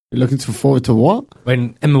You're looking forward to what?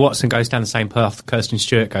 When Emma Watson goes down the same path Kirsten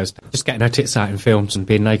Stewart goes, just getting her tits out in films and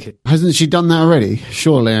being naked. Hasn't she done that already?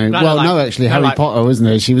 Surely. No, actually, Harry Potter, wasn't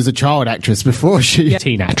it? She was a child actress before she... Yeah,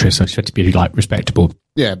 teen actress, so she had to be, like, respectable.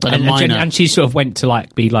 Yeah, but and she sort of went to,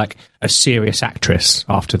 like, be, like, a serious actress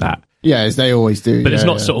after that. Yeah, as they always do. But it's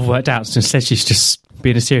not sort of worked out. So instead she's just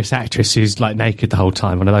being a serious actress who's, like, naked the whole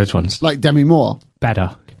time. One of those ones. Like Demi Moore?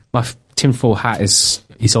 Better. My tinfoil hat is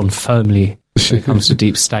on firmly... when it comes to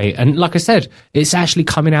deep state. And like I said, it's actually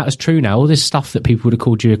coming out as true now. All this stuff that people would have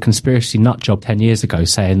called you a conspiracy nut job 10 years ago,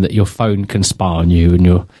 saying that your phone can spy on you and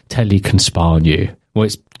your telly can spy on you. Well,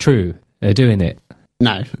 it's true. They're doing it.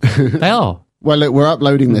 No. They are. Well, look, we're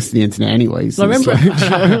uploading this to the internet anyways. I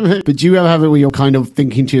remember. But do you ever have it where you're kind of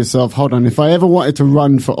thinking to yourself, hold on, if I ever wanted to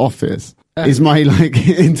run for office, is my like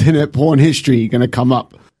internet porn history going to come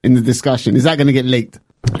up in the discussion? Is that going to get leaked?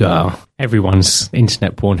 Oh, everyone's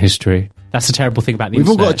internet porn history. That's the terrible thing about the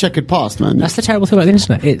internet. We've all got a checkered past, man. That's the terrible thing about the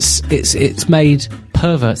internet. It's made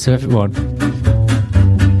perverts of everyone.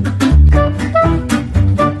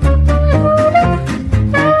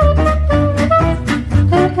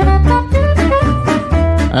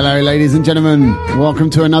 Hello, ladies and gentlemen. Welcome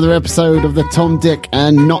to another episode of the Tom, Dick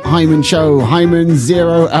and Not Hyman Show. Hyman's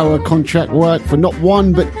 0-hour contract work for not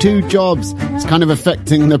one but two jobs. It's kind of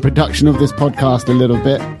affecting the production of this podcast a little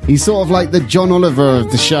bit. He's sort of like the John Oliver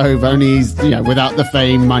of the show, but only he's, without the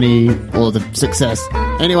fame, money, or the success.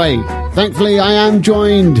 Anyway, thankfully I am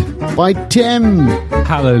joined by Tim.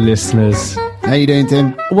 Hello, listeners. How you doing,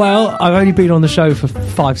 Tim? Well, I've only been on the show for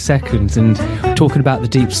 5 seconds and talking about the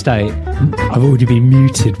deep state. I've already been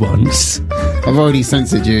muted once. I've already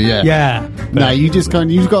censored you, yeah. Yeah. No,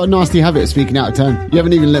 you've got a nasty habit of speaking out of turn. You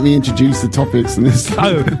haven't even let me introduce the topics in this.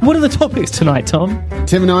 Oh, what are the topics tonight, Tom?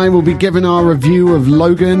 Tim and I will be giving our review of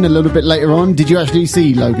Logan a little bit later on. Did you actually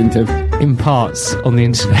see Logan, Tim? In parts on the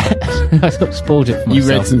internet. I spoiled it for myself. You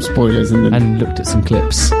read some spoilers and looked at some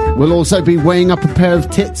clips. We'll also be weighing up a pair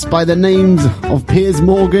of tits by the names of Piers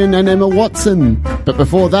Morgan and Emma Watson. But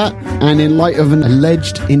before that, and in light of an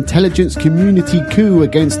alleged intelligence community coup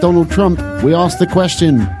against Donald Trump, we ask the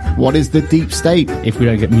question, what is the deep state? If we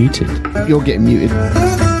don't get muted. You're getting muted.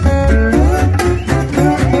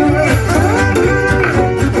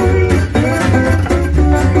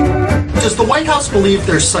 Does the White House believe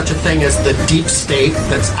there's such a thing as the deep state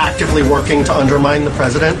that's actively working to undermine the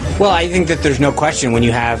president? Well, I think that there's no question when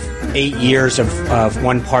you have 8 years of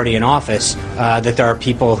one party in office that there are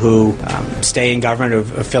people who stay in government,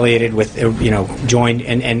 who affiliated with, joined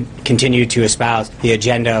and continue to espouse the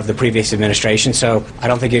agenda of the previous administration. So I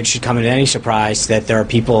don't think it should come as any surprise that there are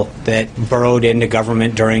people that burrowed into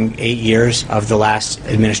government during 8 years of the last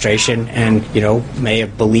administration and, may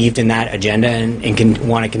have believed in that agenda and can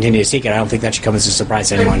want to continue to seek it. I don't think that should come as a surprise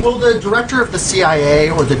to anyone. And will the director of the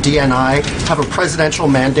CIA or the DNI have a presidential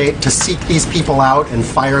mandate to seek these people out and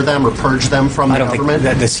fire them or purge them from the government? I don't think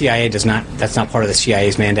that the CIA does not. That's not part of the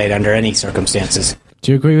CIA's mandate under any circumstances.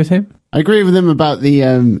 Do you agree with him? I agree with him about the.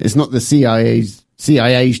 It's not the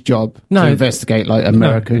CIA's job to investigate like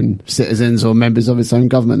American citizens or members of its own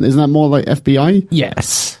government. Isn't that more like FBI?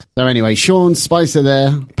 Yes. So anyway, Sean Spicer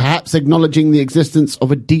there, perhaps acknowledging the existence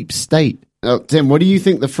of a deep state. Tim, what do you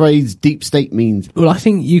think the phrase deep state means? Well, I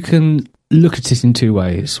think you can look at it in two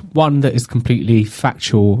ways. One that is completely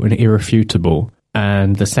factual and irrefutable,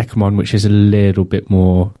 and the second one, which is a little bit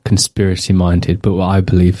more conspiracy-minded, but what I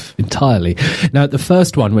believe entirely. Now, the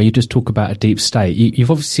first one, where you just talk about a deep state, you've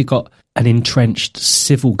obviously got an entrenched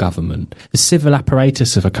civil government, the civil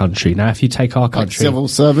apparatus of a country. Now, if you take our country... Like civil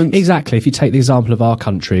servants? Exactly. If you take the example of our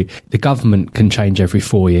country, the government can change every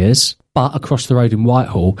 4 years. But across the road in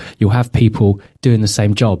Whitehall, you'll have people doing the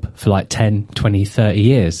same job for like 10, 20, 30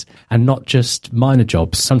 years. And not just minor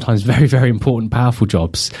jobs, sometimes very, very important, powerful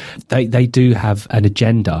jobs. They do have an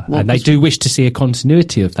agenda, and they do wish to see a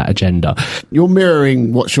continuity of that agenda. You're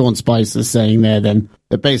mirroring what Sean Spicer's saying there then.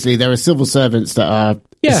 That basically there are civil servants that are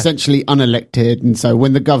essentially unelected. And so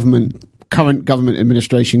when the current government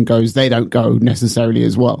administration goes, they don't go necessarily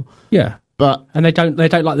as well. Yeah. And they don't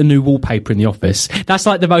like the new wallpaper in the office. That's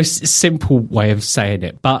like the most simple way of saying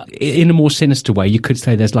it. But in a more sinister way, you could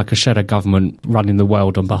say there's like a shadow government running the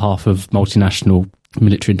world on behalf of multinational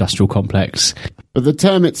military industrial complex. But the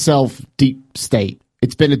term itself, deep state,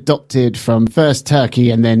 it's been adopted from first Turkey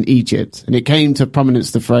and then Egypt. And it came to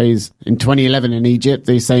prominence, the phrase, in 2011 in Egypt,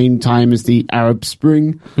 the same time as the Arab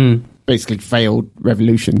Spring, basically failed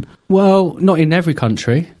revolution. Well, not in every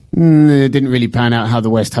country. It didn't really pan out how the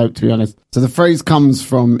West hoped, to be honest. So the phrase comes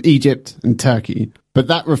from Egypt and Turkey, but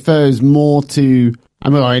that refers more to,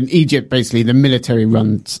 in Egypt, basically, the military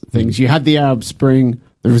runs things. You had the Arab Spring.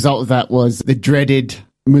 The result of that was the dreaded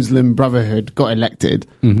Muslim Brotherhood got elected,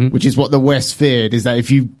 which is what the West feared, is that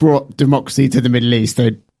if you brought democracy to the Middle East,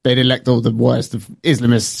 they'd elect all the worst of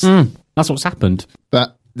Islamists. That's what's happened.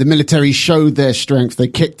 But the military showed their strength. They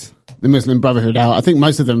kicked the Muslim Brotherhood out. I think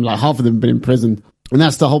most of them, like half of them, have been imprisoned. And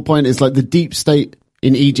that's the whole point. It's like the deep state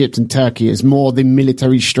in Egypt and Turkey is more the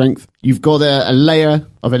military strength. You've got a layer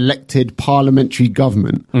of elected parliamentary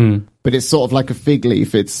government, but it's sort of like a fig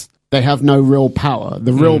leaf. They have no real power.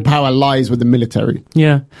 The real power lies with the military.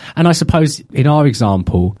 Yeah. And I suppose in our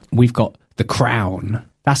example, we've got the crown.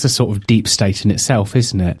 That's a sort of deep state in itself,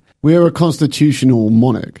 isn't it? We're a constitutional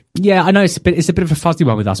monarch. Yeah, I know it's a bit of a fuzzy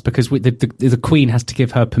one with us because the Queen has to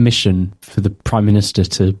give her permission for the Prime Minister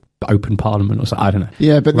to open Parliament or something. I don't know.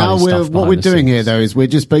 Yeah, but now what we're doing here, though, is we're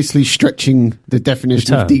just basically stretching the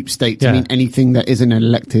definition of deep state to mean anything that isn't an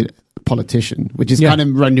elected politician, which is kind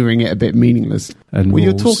of rendering it a bit meaningless. And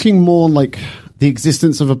you're talking more like the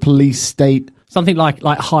existence of a police state. Something like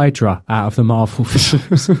Hydra out of the Marvel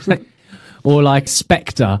films. Or like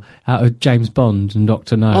Spectre out of James Bond and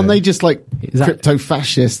Dr. No. Aren't they just like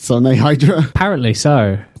crypto-fascists, aren't they, Hydra? Apparently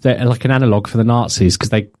so. They're like an analogue for the Nazis because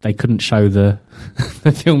they couldn't show the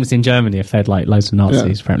films in Germany if they had like loads of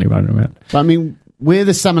Nazis apparently running around. But I mean, where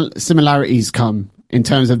the similarities come in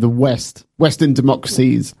terms of the Western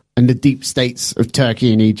democracies and the deep states of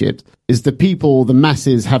Turkey and Egypt is the people, the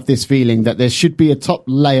masses, have this feeling that there should be a top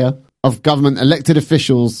layer of government elected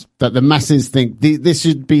officials that the masses think this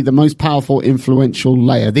should be the most powerful, influential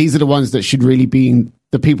layer. These are the ones that should really be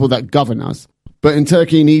the people that govern us. But in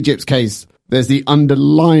Turkey and Egypt's case, there's the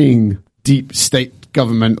underlying deep state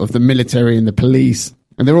government of the military and the police,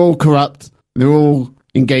 and they're all corrupt. They're all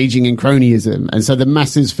engaging in cronyism. And so the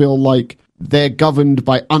masses feel like they're governed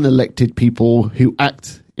by unelected people who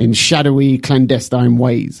act in shadowy, clandestine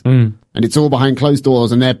ways. And it's all behind closed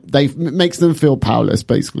doors, and they makes them feel powerless,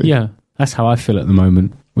 basically. Yeah, that's how I feel at the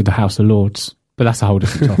moment with the House of Lords. But that's a whole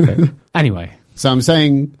different topic. Anyway. So I'm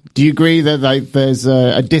saying, do you agree that there's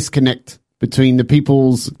a disconnect between the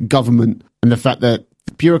people's government and the fact that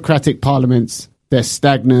bureaucratic parliaments, they're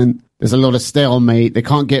stagnant, there's a lot of stalemate, they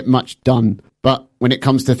can't get much done. But when it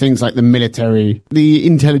comes to things like the military, the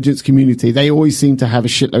intelligence community, they always seem to have a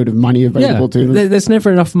shitload of money available to them. There's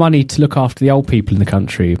never enough money to look after the old people in the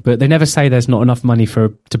country, but they never say there's not enough money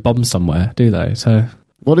to bomb somewhere, do they? So,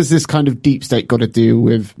 what has this kind of deep state got to do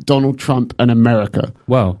with Donald Trump and America?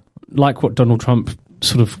 Well, like what Donald Trump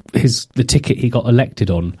the ticket he got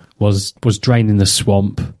elected on was draining the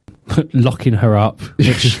swamp, locking her up,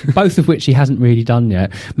 both of which he hasn't really done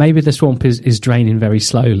yet. Maybe the swamp is draining very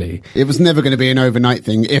slowly. It was never going to be an overnight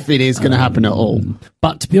thing, if it is going to happen at all.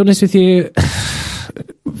 But to be honest with you,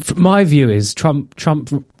 my view is Trump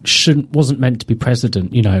wasn't meant to be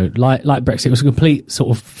president. You know, like Brexit, it was a complete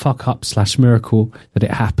sort of fuck up / miracle that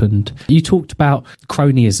it happened. You talked about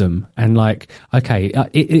cronyism and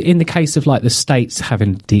in the case of like the states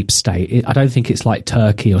having deep state, I don't think it's like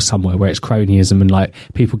Turkey or somewhere where it's cronyism and like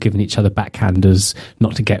people giving each other backhanders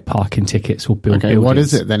not to get parking tickets or build buildings. What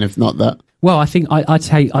is it then if not that? Well, I think I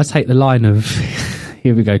take the line of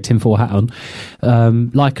here we go, tinfoil hat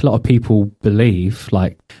on. Like a lot of people believe,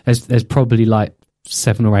 like there's probably like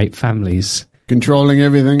 7 or 8 families controlling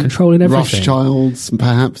everything. Rothschilds,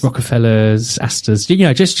 perhaps Rockefellers, Astors. You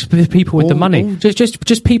know, just people with the money.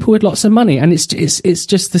 Just people with lots of money, and it's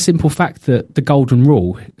just the simple fact that the golden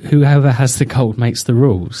rule: whoever has the gold makes the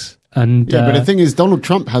rules. And but the thing is, Donald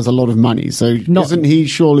Trump has a lot of money, so isn't he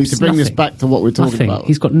surely to bring this back to what we're talking about?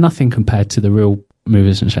 He's got nothing compared to the real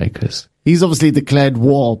movers and shakers. He's obviously declared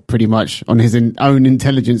war pretty much on his own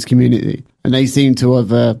intelligence community, and they seem to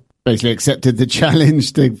have basically accepted the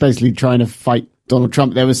challenge to basically trying to fight Donald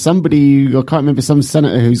Trump. There was somebody, I can't remember, some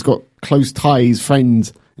senator who's got close ties,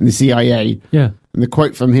 friends in the CIA. Yeah. And the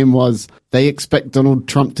quote from him was, they expect Donald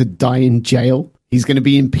Trump to die in jail. He's going to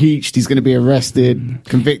be impeached, he's going to be arrested,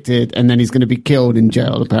 convicted, and then he's going to be killed in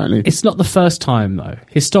jail, apparently. It's not the first time, though,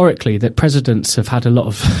 historically, that presidents have had a lot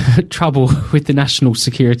of trouble with the national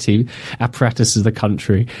security apparatus of the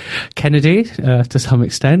country. Kennedy, to some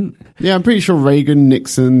extent. Yeah, I'm pretty sure Reagan,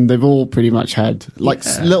 Nixon, they've all pretty much had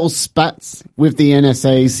little spats with the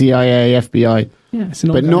NSA, CIA, FBI. Yeah, it's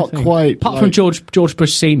an but not thing. quite. Apart from George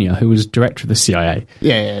Bush Sr., who was director of the CIA.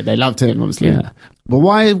 Yeah, they loved him, obviously. Yeah. But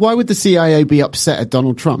why would the CIA be upset at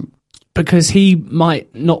Donald Trump? Because he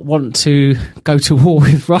might not want to go to war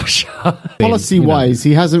with Russia. Policy-wise,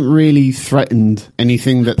 he hasn't really threatened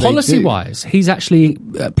anything that Policy-wise, he's actually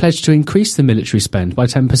pledged to increase the military spend by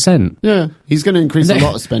 10%. Yeah, he's going to increase a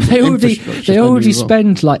lot of spending. They already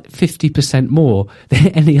spend like 50% more than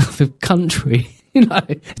any other country. You know,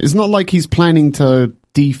 it's not like he's planning to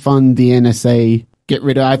defund the NSA, get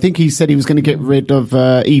rid of, I think he said he was going to get rid of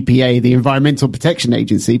EPA, the Environmental Protection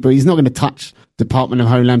Agency, but he's not going to touch Department of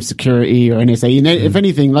Homeland Security or NSA. You know, if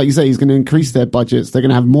anything, like you say, he's going to increase their budgets. They're going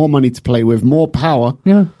to have more money to play with, more power.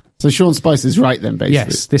 Yeah. So Sean Spicer is right then, basically.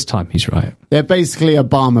 Yes, this time he's right. They're basically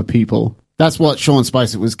Obama people. That's what Sean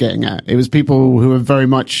Spicer was getting at. It was people who were very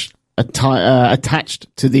much attached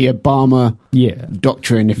to the Obama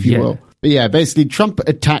doctrine, if you will. But yeah, basically Trump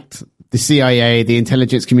attacked the CIA, the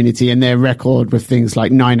intelligence community, and their record with things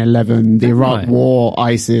like 9/11, the Iraq War,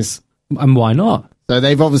 ISIS. And why not? So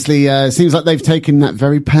they've obviously, seems like they've taken that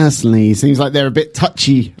very personally. Seems like they're a bit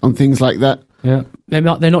touchy on things like that. Yeah. They're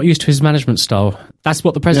not used to his management style. That's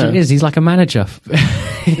what the president is. He's like a manager.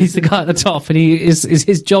 He's the guy at the top, and it's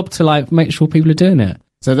his job to like make sure people are doing it.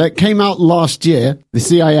 So that came out last year. The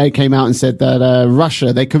CIA came out and said that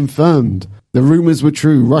Russia, they confirmed the rumors were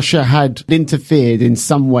true. Russia had interfered in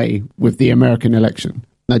some way with the American election.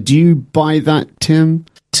 Now, do you buy that, Tim?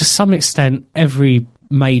 To some extent, every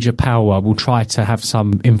major power will try to have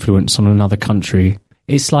some influence on another country.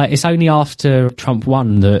 It's like, it's only after Trump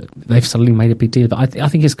won that they've suddenly made a big deal. But I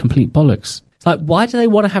think it's complete bollocks. It's like, why do they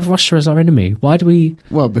want to have Russia as our enemy? Why do we?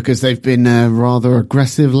 Well, because they've been rather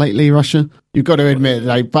aggressive lately, Russia. You've got to admit,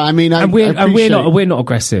 like, but I mean, we're not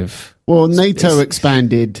aggressive. Well, NATO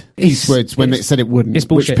expanded eastwards when it said it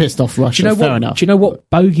wouldn't, which pissed off Russia. Do you know Fair enough. Do you know what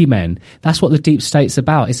bogeymen? That's what the deep state's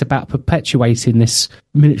about. It's about perpetuating this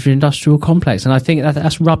military-industrial complex, and I think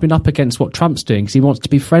that's rubbing up against what Trump's doing because he wants to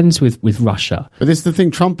be friends with Russia. But this is the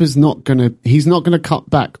thing: Trump is not he's not gonna cut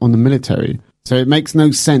back on the military, so it makes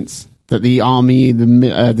no sense that the army,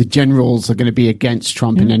 the generals are going to be against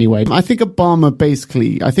Trump in any way. I think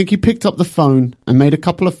Obama I think he picked up the phone and made a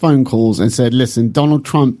couple of phone calls and said, listen, Donald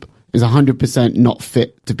Trump is 100% not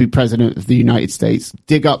fit to be president of the United States.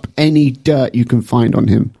 Dig up any dirt you can find on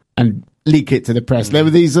him and leak it to the press. There were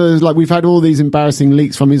these, like we've had all these embarrassing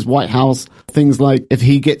leaks from his White House. Things like if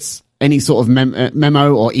he gets any sort of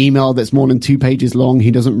memo or email that's more than 2 pages long, he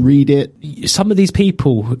doesn't read it. Some of these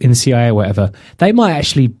people in the CIA or whatever, they might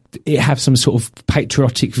actually have some sort of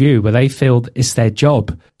patriotic view where they feel it's their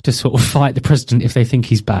job to sort of fight the president if they think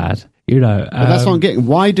he's bad. You know, but that's what I'm getting.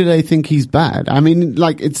 Why do they think he's bad? I mean,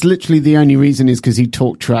 like, it's literally the only reason is because he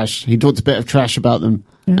talked trash. He talked a bit of trash about them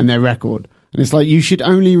and their record. And it's like, you should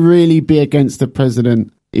only really be against the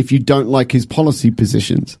president if you don't like his policy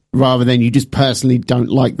positions, rather than you just personally don't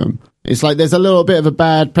like them. It's like there's a little bit of a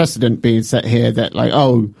bad precedent being set here that, like,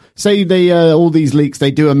 oh, say they all these leaks, they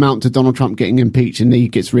do amount to Donald Trump getting impeached and he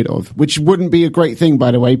gets rid of, which wouldn't be a great thing, by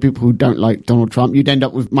the way. People who don't like Donald Trump, you'd end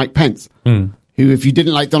up with Mike Pence, who, if you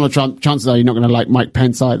didn't like Donald Trump, chances are you're not going to like Mike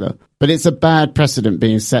Pence either. But it's a bad precedent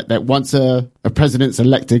being set that once a president's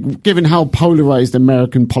elected, given how polarized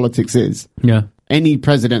American politics is, any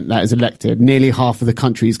president that is elected, nearly half of the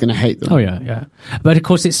country is going to hate them. Oh, yeah. But, of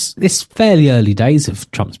course, it's fairly early days of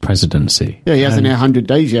Trump's presidency. Yeah, he hasn't had 100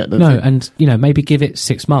 days yet. No, and, you know, maybe give it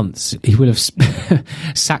 6 months. He will have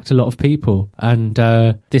sacked a lot of people, and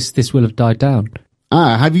this will have died down.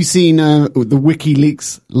 Have you seen the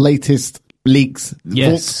WikiLeaks latest leaks?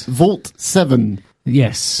 Yes. Vault 7.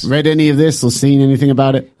 Yes. Read any of this or seen anything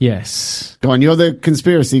about it? Yes. Go on, you're the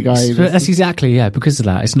conspiracy guy. That's exactly, because of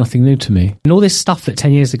that. It's nothing new to me. And all this stuff that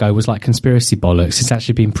 10 years ago was like conspiracy bollocks, it's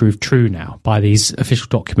actually been proved true now by these official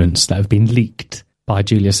documents that have been leaked by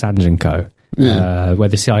Julia Assange and co. Where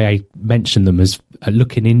the CIA mentioned them as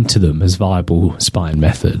looking into them as viable spying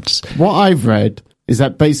methods. What I've read is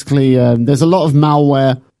that basically there's a lot of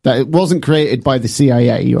malware that it wasn't created by the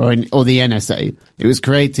CIA or the NSA. It was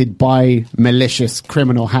created by malicious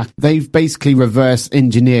criminal hackers. They've basically reverse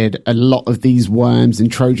engineered a lot of these worms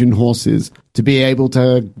and Trojan horses to be able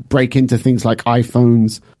to break into things like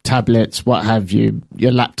iPhones, tablets, what have you,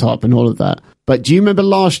 your laptop and all of that. But do you remember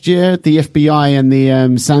last year, the FBI and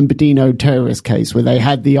the San Bernardino terrorist case where they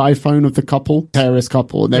had the iPhone of the terrorist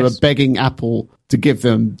couple, and they were begging Apple to give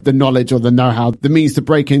them the knowledge or the know-how, the means to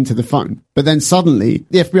break into the phone. But then suddenly,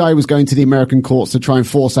 the FBI was going to the American courts to try and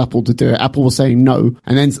force Apple to do it. Apple was saying no.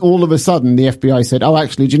 And then all of a sudden, the FBI said, oh,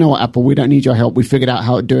 actually, do you know what, Apple? We don't need your help. We figured out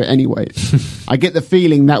how to do it anyway. I get the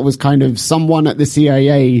feeling that was kind of someone at the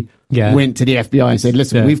CIA went to the FBI and said,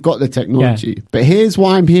 listen, we've got the technology. Yeah. But here's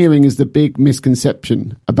what I'm hearing is the big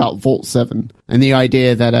misconception about Vault 7 and the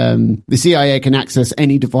idea that the CIA can access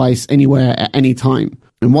any device anywhere at any time.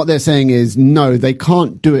 And what they're saying is, no, they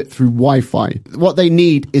can't do it through Wi-Fi. What they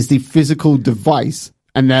need is the physical device.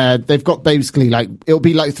 And they've got basically it'll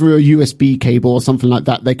be like through a USB cable or something like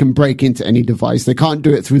that. They can break into any device. They can't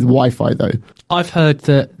do it through the Wi-Fi though. I've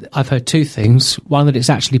heard two things. One, that it's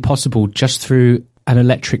actually possible just through an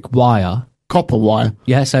electric wire. Copper wire.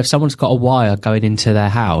 Yeah, so if someone's got a wire going into their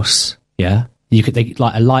house,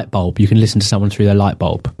 like a light bulb. You can listen to someone through their light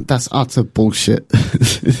bulb. That's utter bullshit.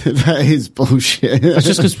 That is bullshit. That's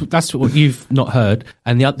just because that's what you've not heard.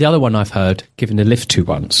 And the other one I've heard, given a lift to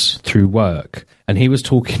once through work, and he was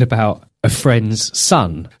talking about a friend's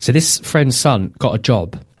son. So this friend's son got a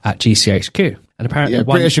job at GCHQ. And apparently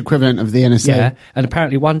British equivalent of the NSA. Yeah, and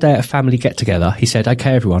apparently one day at a family get-together, he said,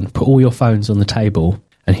 okay, everyone, put all your phones on the table.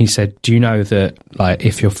 And he said, do you know that, like,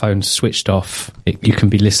 if your phone's switched off, you can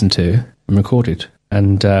be listened to and recorded?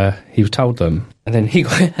 And he told them. And then he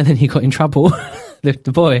got in trouble.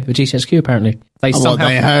 the boy at GCHQ, apparently. They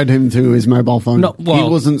heard him through his mobile phone. He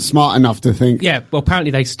wasn't smart enough to think. Yeah, well, apparently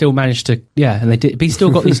they still managed to, and they did. But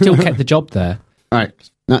he still kept the job there. All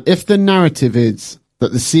right. Now, if the narrative is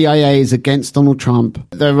that the CIA is against Donald Trump,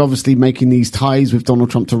 they're obviously making these ties with Donald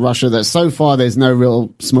Trump to Russia, that so far there's no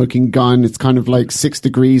real smoking gun. It's kind of like 6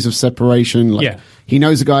 degrees of separation. He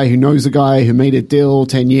knows a guy who knows a guy who made a deal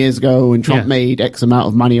 10 years ago and Trump made X amount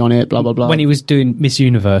of money on it, blah, blah, blah. When he was doing Miss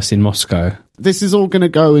Universe in Moscow. This is all going to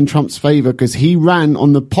go in Trump's favour because he ran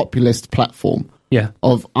on the populist platform.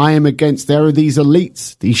 Of I am against, there are these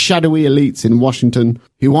elites, these shadowy elites in Washington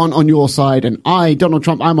who aren't on your side, and I, Donald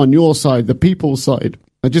Trump, I'm on your side, the people's side.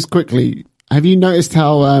 But just quickly, have you noticed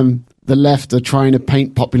how the left are trying to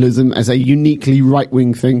paint populism as a uniquely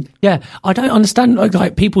right-wing thing? Yeah, I don't understand.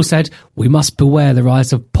 Like people said, we must beware the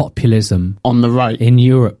rise of populism on the right in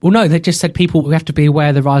Europe. Well, no, they just said we have to be aware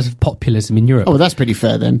of the rise of populism in Europe. Oh, that's pretty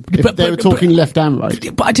fair then. If they were talking left and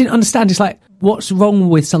right. But I didn't understand. It's like, what's wrong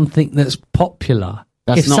with something that's popular?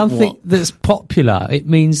 If something that's popular, it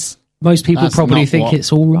means most people probably think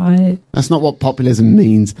it's all right. That's not what populism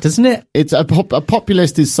means. Doesn't it? It's a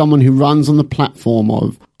populist is someone who runs on the platform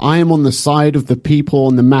of, I am on the side of the people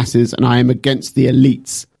and the masses, and I am against the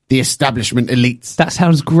elites, the establishment elites. That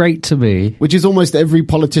sounds great to me. Which is almost every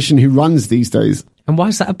politician who runs these days. And why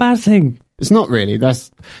is that a bad thing? It's not really. That's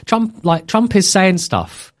Trump. Like, Trump is saying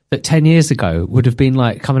stuff that 10 years ago would have been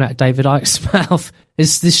like coming out of David Icke's mouth.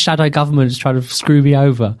 This shadow government is trying to screw me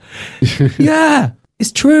over. Yeah,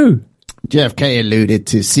 it's true. JFK alluded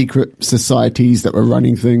to secret societies that were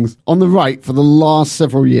running things. On the right, for the last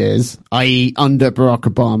several years, i.e. under Barack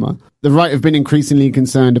Obama, the right have been increasingly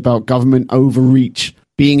concerned about government overreach,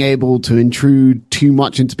 being able to intrude too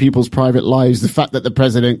much into people's private lives, the fact that the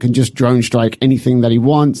president can just drone strike anything that he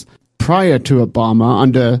wants. Prior to Obama,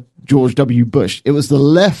 under George W. Bush, it was the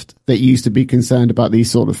left that used to be concerned about these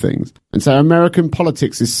sort of things. And so American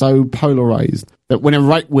politics is so polarized that when a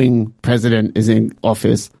right-wing president is in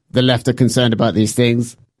office, the left are concerned about these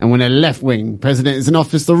things. And when a left-wing president is in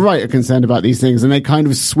office, the right are concerned about these things. And they kind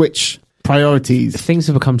of switch priorities. Things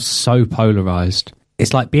have become so polarized.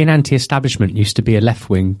 It's like being anti-establishment used to be a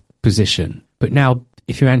left-wing position. But now,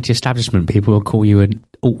 if you're anti-establishment, people will call you an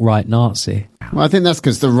alt-right Nazi. Well, I think that's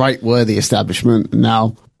because the right were the establishment.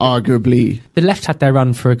 Now, arguably, the left had their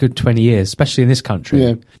run for a good 20 years, especially in this country.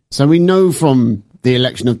 Yeah. So we know from the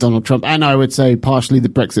election of Donald Trump, and I would say partially the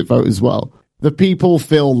Brexit vote as well, the people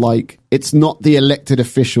feel like it's not the elected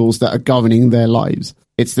officials that are governing their lives.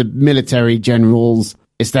 It's the military generals,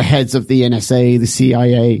 it's the heads of the NSA, the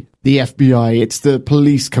CIA, the FBI, it's the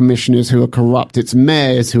police commissioners who are corrupt, it's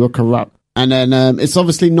mayors who are corrupt. And then it's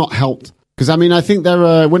obviously not helped. Because, I mean, I think there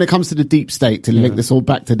are, when it comes to the deep state, to link this all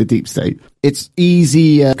back to the deep state, it's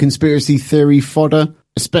easy conspiracy theory fodder,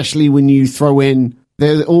 especially when you throw in,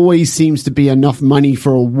 there always seems to be enough money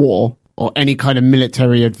for a war or any kind of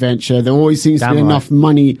military adventure. There always seems to be enough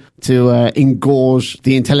money to engorge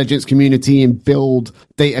the intelligence community and build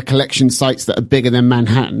data collection sites that are bigger than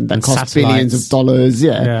Manhattan, that cost billions of dollars.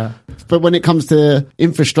 Yeah. But when it comes to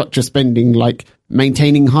infrastructure spending, like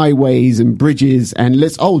maintaining highways and bridges and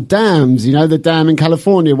dams, you know, the dam in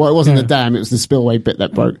California. Well, it wasn't a dam, it was the spillway bit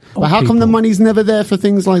that broke. But how come the money's never there for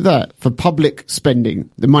things like that? For public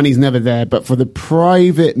spending, the money's never there. But for the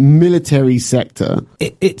private military sector,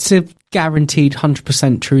 it's a guaranteed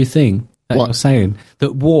 100% true thing that you're saying,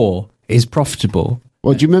 that war is profitable.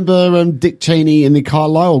 Well, do you remember Dick Cheney in the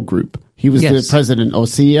Carlyle Group? He was the president or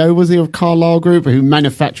CEO, was he, of Carlyle Group, who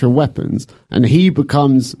manufacture weapons. And he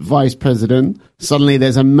becomes vice president. Suddenly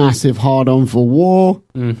there's a massive hard-on for war,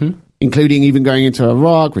 including even going into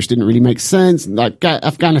Iraq, which didn't really make sense. Like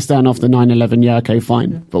Afghanistan after 9/11, yeah, okay,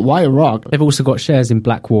 fine. But why Iraq? They've also got shares in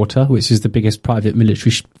Blackwater, which is the biggest private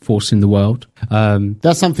military force in the world.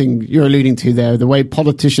 That's something you're alluding to there. The way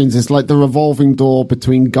politicians, it's like the revolving door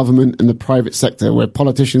between government and the private sector, where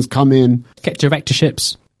politicians come in, get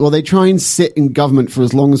directorships. Well, they try and sit in government for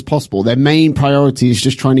as long as possible. Their main priority is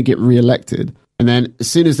just trying to get re-elected. And then as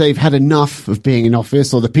soon as they've had enough of being in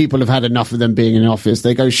office, or the people have had enough of them being in office,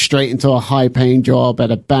 they go straight into a high-paying job at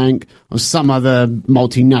a bank or some other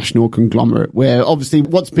multinational conglomerate where obviously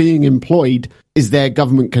what's being employed is their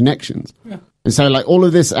government connections. Yeah. And so like all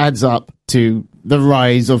of this adds up to the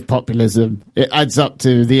rise of populism. It adds up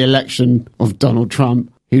to the election of Donald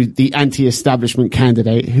Trump, who the anti-establishment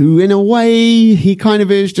candidate, who in a way he kind of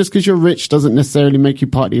is. Just because you're rich doesn't necessarily make you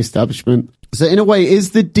part of the establishment. So in a way,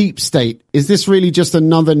 is the deep state, is this really just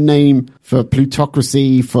another name for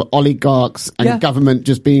plutocracy, for oligarchs and government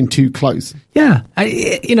just being too close? Yeah.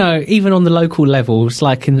 Even on the local level, it's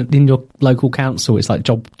like in your local council, it's like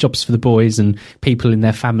jobs for the boys, and people in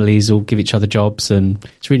their families will give each other jobs, and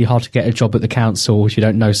it's really hard to get a job at the council if you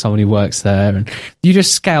don't know someone who works there. And you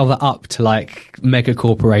just scale that up to like mega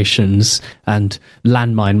corporations and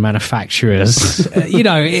landmine manufacturers.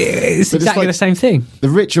 It's exactly the same thing. The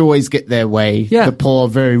rich always get their way. The poor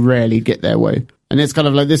very rarely get their way. And it's kind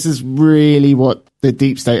of like, this is really what the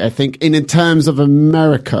deep state, I think, in terms of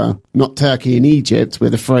America, not Turkey and Egypt, where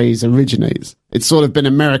the phrase originates. It's sort of been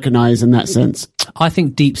Americanized in that sense. I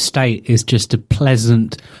think deep state is just a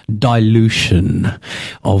pleasant dilution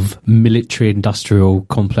of military industrial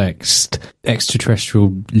complex,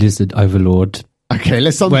 extraterrestrial lizard overlord. Okay,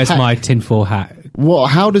 let's unpack. Where's my tinfoil hat?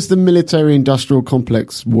 How does the military-industrial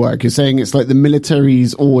complex work? You're saying it's like the military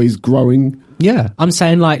is always growing? Yeah. I'm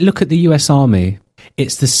saying, like, look at the US Army.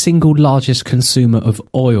 It's the single largest consumer of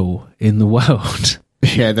oil in the world.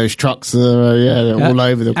 Yeah, those trucks are they're all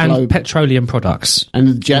over the globe. And petroleum products.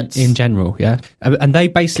 And jets. In general, yeah. And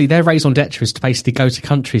their raison d'etre is to basically go to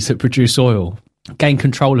countries that produce oil, gain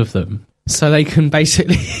control of them, so they can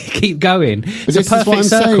basically keep going. It's a perfect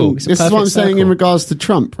circle. This is what I'm saying in regards to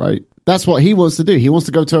Trump, right? That's what he wants to do. He wants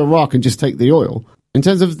to go to Iraq and just take the oil. In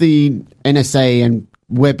terms of the NSA and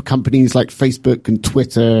web companies like Facebook and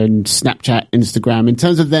Twitter and Snapchat, Instagram, in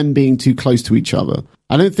terms of them being too close to each other,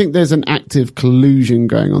 I don't think there's an active collusion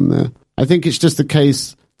going on there. I think it's just the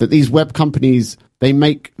case that these web companies, they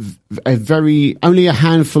make only a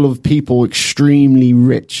handful of people extremely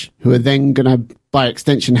rich, who are then going to, by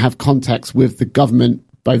extension, have contacts with the government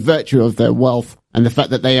by virtue of their wealth and the fact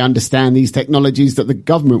that they understand these technologies that the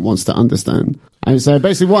government wants to understand. And so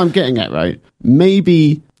basically what I'm getting at, right,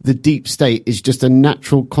 maybe the deep state is just a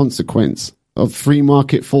natural consequence of free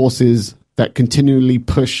market forces that continually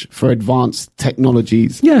push for advanced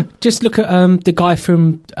technologies. Yeah, just look at the guy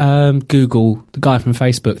from Google, the guy from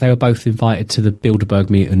Facebook. They were both invited to the Bilderberg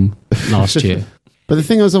meeting last year. But the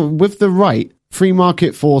thing is, with the right, free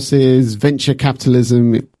market forces, venture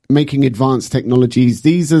capitalism, making advanced technologies,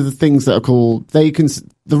 these are the things that are called,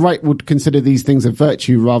 the right would consider these things a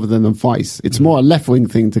virtue rather than a vice. It's more a left-wing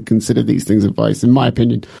thing to consider these things a vice, in my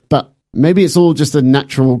opinion. But maybe it's all just a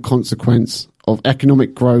natural consequence of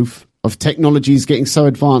economic growth, of technologies getting so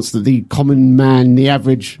advanced that the common man, the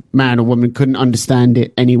average man or woman couldn't understand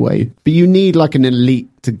it anyway. But you need like an elite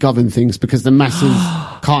to govern things because the masses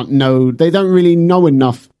they don't really know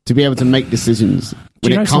enough to be able to make decisions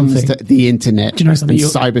when it comes to the internet and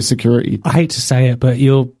cybersecurity. I hate to say it, but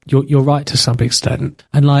you're right to some extent.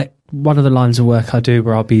 And like one of the lines of work I do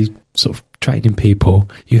where I'll be sort of training people,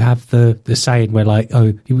 you have the saying where like,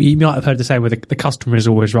 you might have heard the saying where the customer is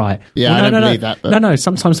always right. Yeah, well, I don't believe that. But... No,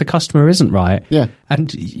 sometimes the customer isn't right. Yeah.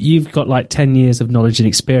 And you've got like 10 years of knowledge and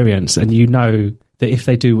experience, and you know that if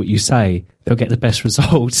they do what you say, they'll get the best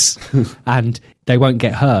results and they won't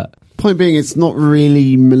get hurt. Point being, it's not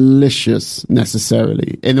really malicious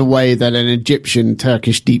necessarily in a way that an Egyptian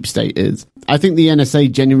Turkish deep state is. I think the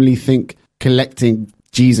NSA genuinely think collecting,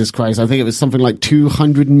 Jesus Christ, I think it was something like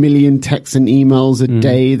 200 million texts and emails a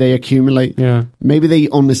day they accumulate. Yeah. Maybe they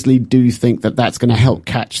honestly do think that that's going to help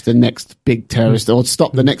catch the next big terrorist or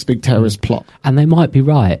stop the next big terrorist plot. And they might be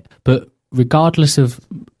right, but regardless of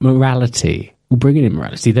morality, we'll bring in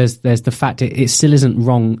morality, there's the fact that it still isn't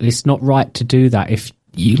wrong. It's not right to do that. If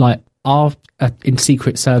you are in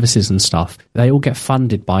secret services and stuff, they all get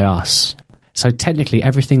funded by us. So technically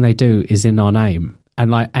everything they do is in our name. And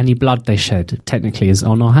like any blood they shed technically is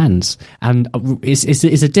on our hands. And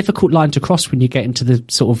it's a difficult line to cross when you get into the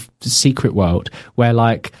sort of secret world where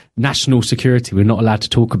like national security, we're not allowed to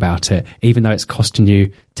talk about it, even though it's costing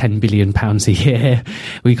you £10 billion a year.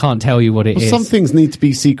 We can't tell you what it is. Some things need to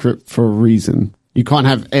be secret for a reason. You can't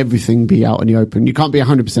have everything be out in the open. You can't be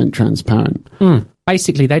 100% transparent.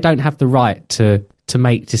 Basically, they don't have the right to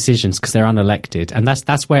make decisions because they're unelected. And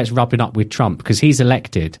that's where it's rubbing up with Trump, because he's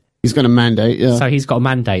elected. He's got a mandate, yeah. So he's got a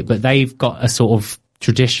mandate, but they've got a sort of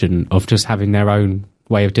tradition of just having their own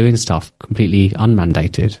way of doing stuff, completely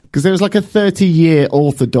unmandated. Because there was like a 30-year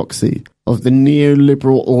orthodoxy of the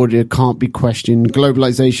neoliberal order can't be questioned,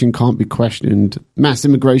 globalization can't be questioned, mass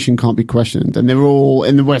immigration can't be questioned, and they're all,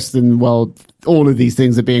 in the Western world, all of these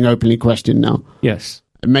things are being openly questioned now. Yes.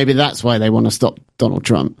 And maybe that's why they want to stop Donald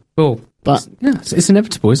Trump. Well, but it's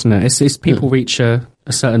inevitable, isn't it? It's people reach a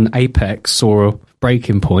certain apex or a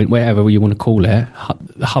breaking point, whatever you want to call it,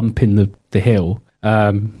 hump in the hill.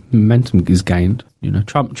 Momentum is gained.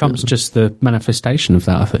 Trump's just the manifestation of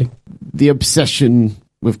that, I think. The obsession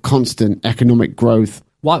with constant economic growth.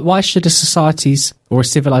 Why should a society's or a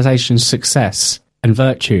civilization's success and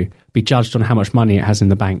virtue be judged on how much money it has in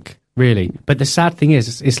the bank? Really. But the sad thing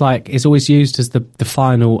is, it's like it's always used as the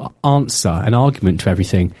final answer, an argument to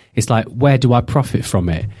everything. It's like, where do I profit from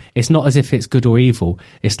it? It's not as if it's good or evil.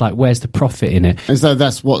 It's like, where's the profit in it? As though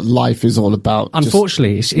that's what life is all about.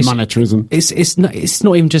 Unfortunately, it's monetarism. It's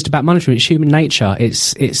not even just about monetarism. It's human nature.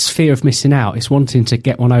 It's fear of missing out. It's wanting to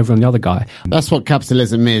get one over on the other guy. That's what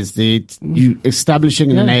capitalism is. You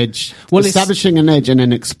establishing an edge, establishing an edge and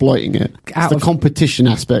then exploiting it. It's the competition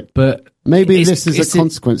aspect. But maybe this is a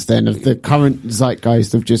consequence then of the current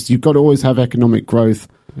zeitgeist of just, you've got to always have economic growth,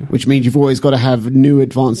 which means you've always got to have new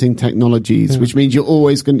advancing technologies, which means you're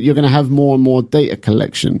going to have more and more data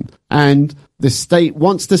collection. And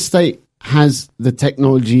once the state has the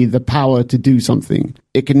technology, the power to do something,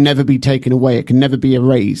 it can never be taken away. It can never be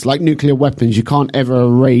erased. Like nuclear weapons, you can't ever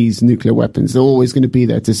erase nuclear weapons. They're always going to be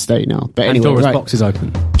there to stay now. But anyway, Pandora's box is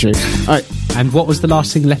open. True. All right. And what was the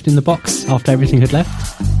last thing left in the box after everything had left?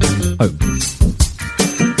 Hope.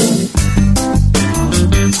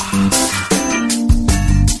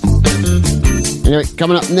 Anyway,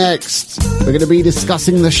 coming up next, we're going to be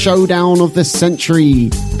discussing the showdown of the century.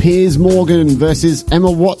 Piers Morgan versus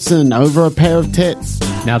Emma Watson over a pair of tits.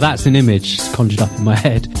 Now that's an image conjured up in my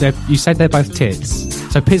head. You said they're both tits.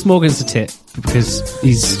 So Piers Morgan's a tit because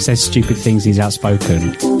he says stupid things, he's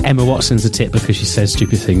outspoken. Emma Watson's a tit because she says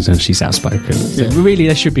stupid things and she's outspoken. So really,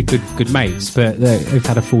 they should be good mates, but they've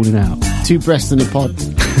had a falling out. Two breasts in a pod.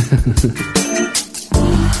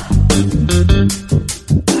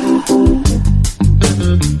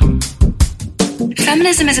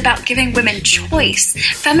 Feminism is about giving women choice.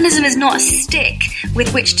 Feminism is not a stick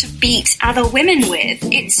with which to beat other women with.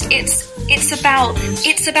 It's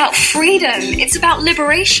about freedom. It's about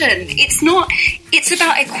liberation. It's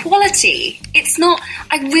about equality. It's not,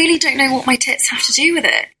 I really don't know what my tits have to do with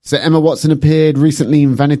it. So Emma Watson appeared recently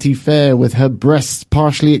in Vanity Fair with her breasts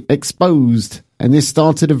partially exposed. And this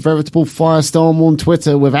started a veritable firestorm on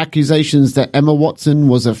Twitter with accusations that Emma Watson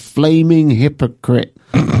was a flaming hypocrite.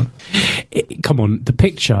 Come on, the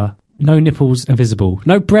picture, no nipples are visible,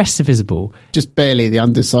 no breasts are visible. Just barely the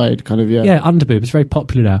underside, kind of, yeah. Yeah, underboob, it's very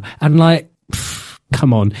popular now. And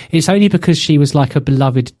come on, it's only because she was like a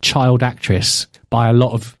beloved child actress by a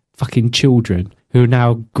lot of fucking children who are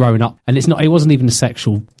now grown up. And it wasn't even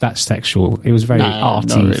that's sexual. It was very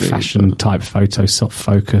arty, really, fashion type photo, soft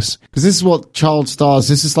focus. Because this is what child stars,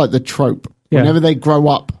 this is like the trope. Yeah. Whenever they grow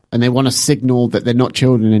up and they want to signal that they're not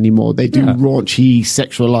children anymore, they do raunchy,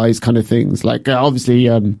 sexualized kind of things. Like, obviously,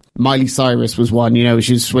 Miley Cyrus was one,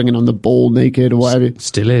 she was swinging on the ball naked or whatever.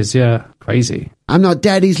 Still is, yeah. Crazy. I'm not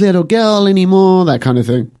daddy's little girl anymore, that kind of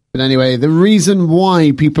thing. But anyway, the reason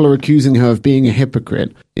why people are accusing her of being a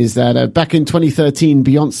hypocrite is that back in 2013,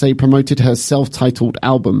 Beyonce promoted her self-titled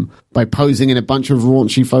album by posing in a bunch of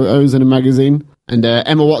raunchy photos in a magazine. And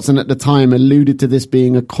Emma Watson at the time alluded to this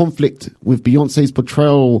being a conflict with Beyonce's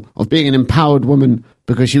portrayal of being an empowered woman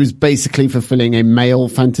because she was basically fulfilling a male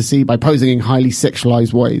fantasy by posing in highly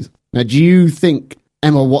sexualized ways. Now, do you think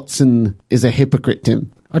Emma Watson is a hypocrite,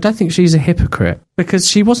 Tim? I don't think she's a hypocrite because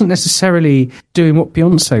she wasn't necessarily doing what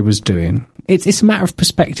Beyonce was doing. It's a matter of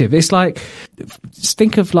perspective. It's like,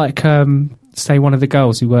 think of say one of the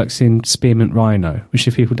girls who works in Spearmint Rhino, which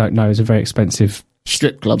if people don't know is a very expensive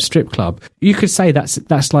strip club. You could say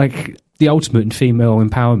that's like the ultimate in female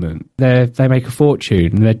empowerment. They make a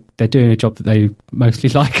fortune and they're doing a job that they mostly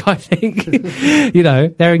like, I think.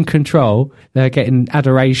 They're in control. They're getting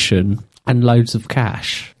adoration and loads of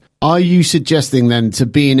cash. Are you suggesting then to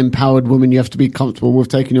be an empowered woman you have to be comfortable with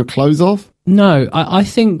taking your clothes off? No, I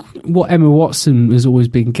think what Emma Watson has always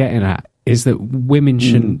been getting at is that women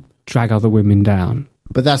shouldn't drag other women down.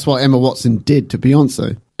 But that's what Emma Watson did to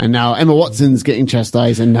Beyonce. And now Emma Watson's getting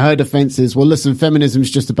chastised, and her defense is, well, listen, feminism's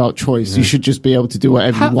just about choice. Yeah. You should just be able to do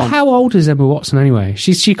whatever you want. How old is Emma Watson anyway?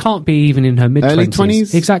 She can't be even in her mid-20s. Early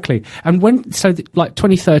 20s? Exactly. And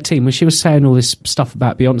 2013, when she was saying all this stuff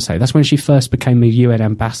about Beyonce, that's when she first became a UN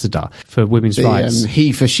ambassador for women's rights.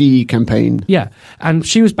 He for She campaign. Yeah. And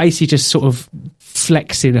she was basically just sort of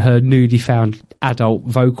flexing her newly found adult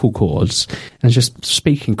vocal cords and just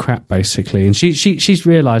speaking crap, basically. And she's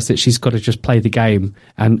realised that she's got to just play the game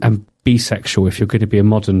and be sexual if you're going to be a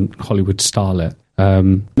modern Hollywood starlet.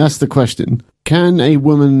 That's the question. Can a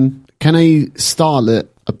starlet,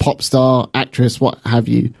 a pop star, actress, what have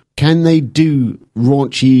you, can they do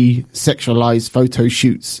raunchy, sexualized photo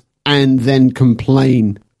shoots and then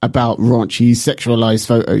complain about raunchy, sexualized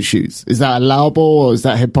photo shoots? Is that allowable or is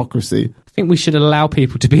that hypocrisy? I think we should allow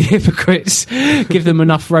people to be hypocrites, give them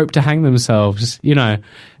enough rope to hang themselves. You know,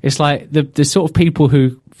 it's like the sort of people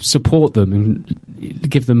who support them and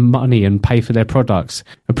give them money and pay for their products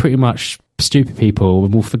are pretty much stupid people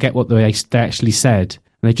and will forget what they actually said,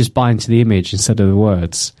 and they just buy into the image instead of the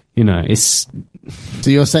words. You know, it's... So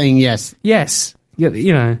you're saying yes? Yes.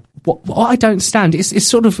 You know, what I don't stand, it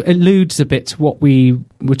sort of alludes a bit to what we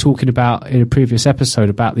were talking about in a previous episode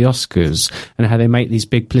about the Oscars and how they make these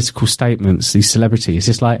big political statements, these celebrities.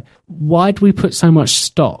 It's like, why do we put so much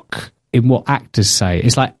stock in what actors say?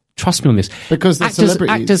 It's like, trust me on this. Because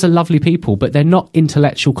actors are lovely people, but they're not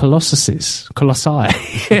intellectual colossi.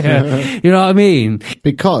 You know what I mean?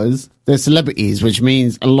 Because they're celebrities, which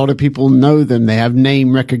means a lot of people know them. They have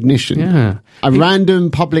name recognition. Yeah. A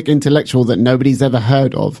random public intellectual that nobody's ever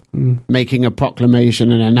heard of making a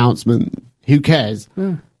proclamation, an announcement. Who cares?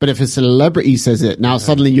 Yeah. But if a celebrity says it, now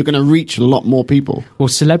suddenly you're going to reach a lot more people. Well,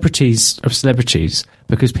 celebrities are celebrities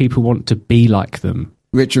because people want to be like them.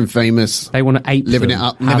 Rich and famous. They want to ape living them, it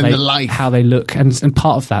up, living the life. How they look. And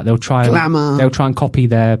part of that, they'll try and copy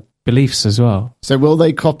their beliefs as well. So will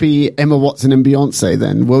they copy Emma Watson and Beyonce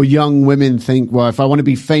then? Will young women think, well, if I want to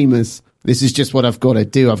be famous, this is just what I've got to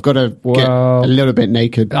do. I've got to get a little bit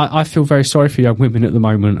naked. I feel very sorry for young women at the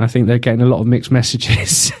moment. I think they're getting a lot of mixed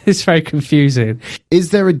messages. It's very confusing. Is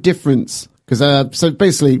there a difference? Because so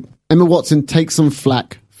basically, Emma Watson takes some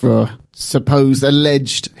flack for supposed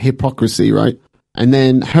alleged hypocrisy, right? And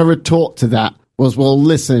then her retort to that was, well,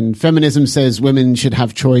 listen, feminism says women should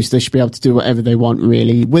have choice. They should be able to do whatever they want,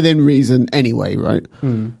 really, within reason anyway, right?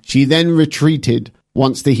 She then retreated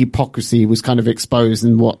once the hypocrisy was kind of exposed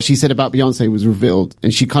and what she said about Beyonce was revealed.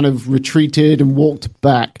 And she kind of retreated and walked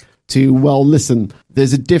back to, well, listen,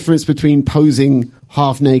 there's a difference between posing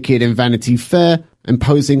half naked in Vanity Fair and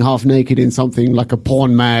posing half naked in something like a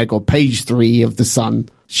porn mag or Page 3 of The Sun.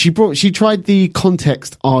 She tried the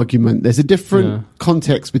context argument. There's a different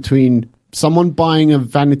context between someone buying a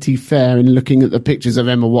Vanity Fair and looking at the pictures of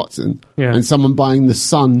Emma Watson and someone buying The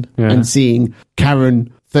Sun and seeing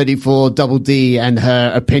Karen 34 Double D and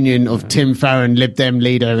her opinion of Tim Farron, Lib Dem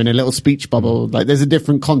leader, in a little speech bubble. Like, there's a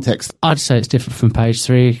different context. I'd say it's different from Page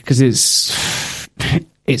 3 because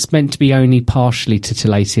it's meant to be only partially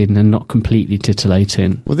titillating and not completely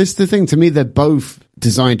titillating. Well, this is the thing. To me, they're both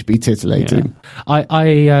designed to be titillating.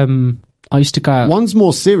 Yeah. I used to go out. One's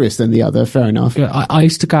more serious than the other. Fair enough. Yeah, I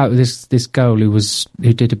used to go out with this girl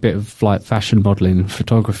who did a bit of like fashion modelling and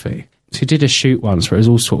photography. She did a shoot once where it was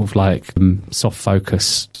all sort of like soft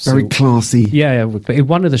focus. Very classy. Yeah, but in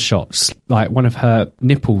one of the shots, like one of her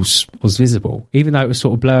nipples was visible, even though it was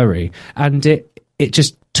sort of blurry. And it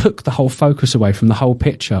just took the whole focus away from the whole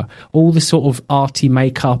picture. All the sort of arty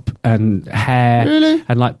makeup and hair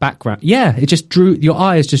and like background. Yeah, it just drew, your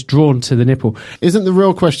eye is just drawn to the nipple. Isn't the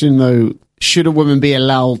real question though, should a woman be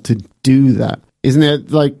allowed to do that? Isn't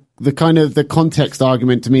it like the context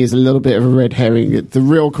argument to me is a little bit of a red herring. The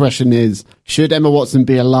real question is, should Emma Watson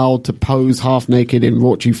be allowed to pose half naked in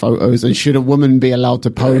raunchy photos, and should a woman be allowed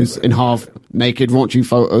to pose in half naked raunchy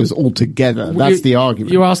photos altogether? That's the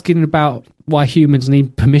argument. You're asking about why humans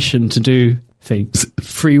need permission to do things.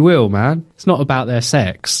 Free will, man. It's not about their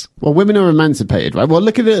sex. Well, women are emancipated, right? Well,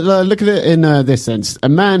 look at it in this sense. A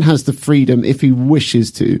man has the freedom, if he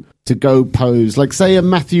wishes to go pose, like say a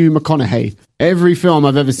Matthew McConaughey. Every film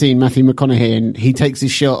I've ever seen Matthew McConaughey in, he takes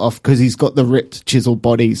his shirt off because he's got the ripped, chiseled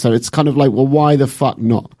body. So it's kind of like, well, why the fuck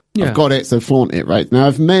not? Yeah. I've got it, so flaunt it, right? Now,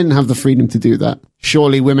 if men have the freedom to do that,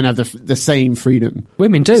 surely women have the same freedom.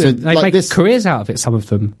 Women do. So, they make careers out of it, some of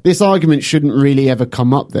them. This argument shouldn't really ever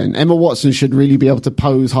come up then. Emma Watson should really be able to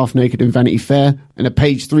pose half naked in Vanity Fair, and a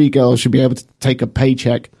Page 3 girl should be able to take a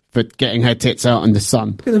paycheck for getting her tits out in the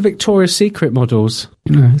sun. Look at the Victoria's Secret models.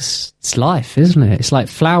 You know, it's life, isn't it? It's like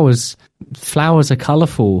flowers. Flowers are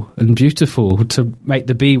colourful and beautiful to make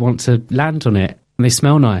the bee want to land on it. And they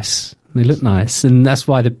smell nice. And they look nice. And that's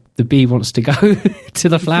why the bee wants to go to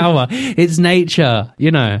the flower. It's nature,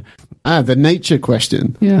 you know. The nature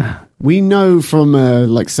question. Yeah. We know from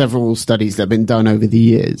several studies that have been done over the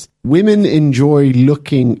years, women enjoy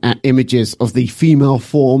looking at images of the female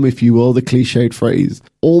form, if you will, the cliched phrase,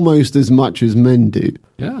 almost as much as men do.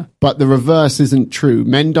 Yeah. But the reverse isn't true.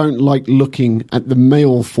 Men don't like looking at the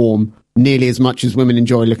male form nearly as much as women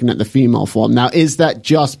enjoy looking at the female form. Now, is that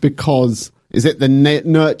just because... Is it the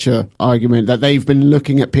nurture argument that they've been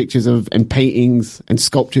looking at pictures of and paintings and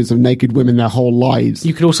sculptures of naked women their whole lives?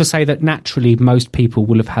 You could also say that naturally most people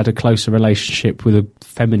will have had a closer relationship with a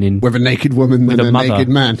feminine... With a naked woman than a naked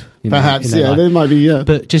man. Perhaps, yeah, there might be, yeah.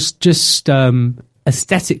 But just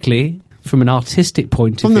aesthetically, from an artistic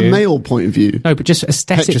point of view... From the male point of view. No, but just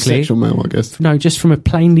aesthetically... Heterosexual male, I guess. No, just from a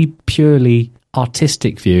plainly, purely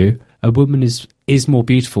artistic view, a woman is more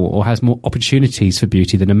beautiful or has more opportunities for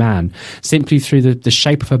beauty than a man. Simply through the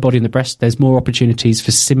shape of her body and the breast, there's more opportunities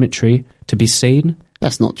for symmetry to be seen.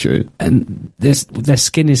 That's not true. And their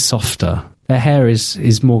skin is softer. Their hair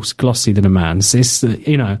is more glossy than a man's. It's,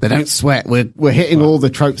 you know... They don't sweat. We're hitting all the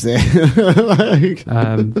tropes there.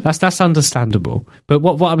 That's understandable. But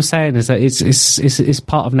what I'm saying is that it's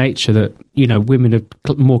part of nature that, you know, women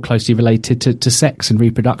are more closely related to sex and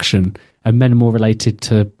reproduction, and men are more related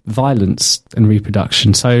to violence and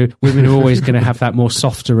reproduction. So women are always going to have that more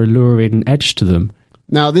softer, alluring edge to them.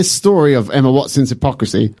 Now, this story of Emma Watson's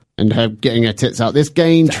hypocrisy and her getting her tits out, this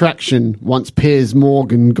gained traction once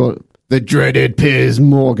the dreaded Piers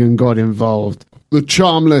Morgan got involved. The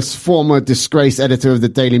charmless former disgraced editor of the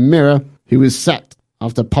Daily Mirror, who was sacked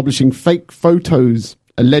after publishing fake photos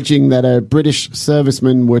alleging that British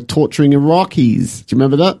servicemen were torturing Iraqis. Do you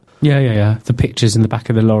remember that? Yeah. The pictures in the back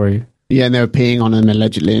of the lorry. Yeah, and they were peeing on them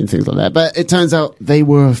allegedly and things like that. But it turns out they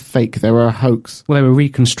were fake. They were a hoax. Well, they were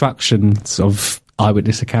reconstructions of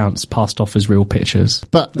eyewitness accounts passed off as real pictures.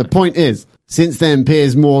 But the point is, since then,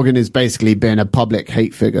 Piers Morgan has basically been a public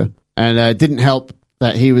hate figure. And it didn't help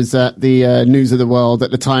that he was at the News of the World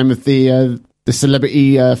at the time of the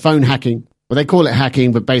celebrity phone hacking. Well, they call it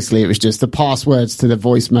hacking, but basically it was just the passwords to the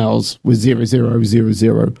voicemails was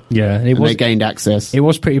 0000. Yeah, they gained access. It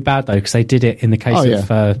was pretty bad though, because they did it in the case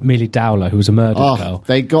of Millie Dowler, who was a murdered girl.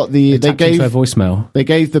 They gave her voicemail. They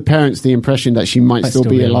gave the parents the impression that she might still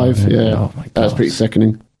be alive. Yeah, oh my God. That was pretty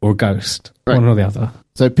sickening. Or a ghost, right. One or the other.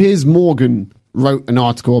 So Piers Morgan wrote an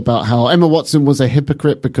article about how Emma Watson was a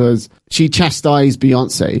hypocrite because she chastised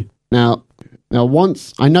Beyonce. Now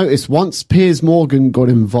once Piers Morgan got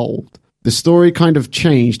involved, the story kind of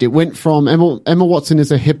changed. It went from Emma Watson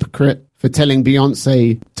is a hypocrite for telling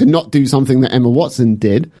Beyonce to not do something that Emma Watson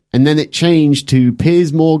did, and then it changed to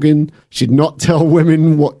Piers Morgan should not tell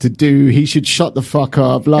women what to do. He should shut the fuck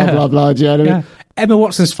up, blah, blah, blah. Do you know what I mean? Emma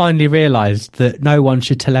Watson's finally realised that no one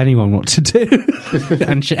should tell anyone what to do.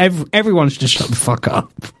 And everyone should just shut the fuck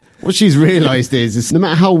up. What she's realised is no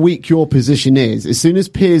matter how weak your position is, as soon as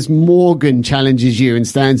Piers Morgan challenges you and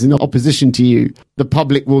stands in opposition to you, the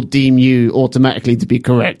public will deem you automatically to be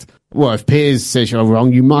correct. Well, if Piers says you're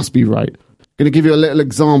wrong, you must be right. I'm going to give you a little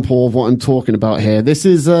example of what I'm talking about here. This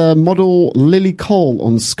is model Lily Cole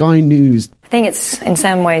on Sky News. I think it's in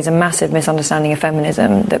some ways a massive misunderstanding of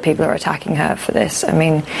feminism that people are attacking her for this. I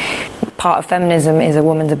mean, part of feminism is a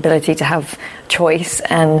woman's ability to have choice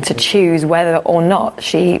and to choose whether or not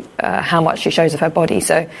how much she shows of her body.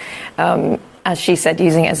 So, as she said,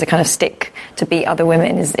 using it as a kind of stick to beat other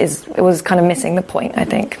women it was kind of missing the point, I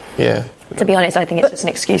think. Yeah. To be honest, I think it's just an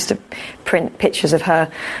excuse to print pictures of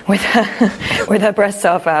her with her breasts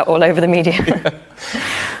half out all over the media. Yeah.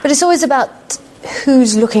 But it's always about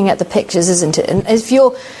who's looking at the pictures, isn't it? And if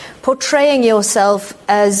you're portraying yourself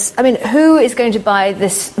as, I mean, who is going to buy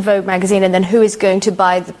this Vogue magazine, and then who is going to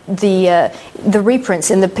buy the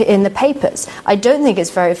reprints in the papers? I don't think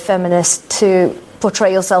it's very feminist to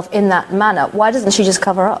portray yourself in that manner. Why doesn't she just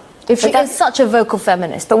cover up? If she is such a vocal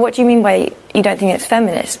feminist. But what do you mean by you don't think it's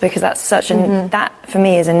feminist? Because that's such that for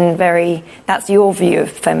me is that's your view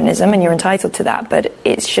of feminism, and you're entitled to that, but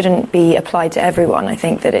it shouldn't be applied to everyone. I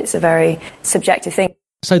think that it's a very subjective thing.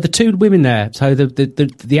 So the two women there, so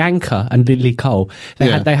the anchor and Lily Cole,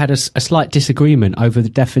 they had a slight disagreement over the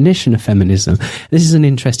definition of feminism. This is an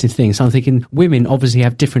interesting thing. So I'm thinking women obviously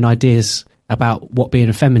have different ideas about what being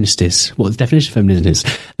a feminist is, what the definition of feminism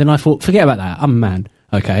is. Then I thought, forget about that. I'm a man.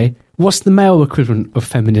 Okay. What's the male equivalent of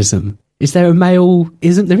feminism? Is there a male?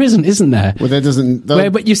 Isn't there? Well, there doesn't.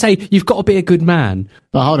 But you say you've got to be a good man.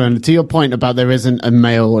 But hold on, to your point about there isn't a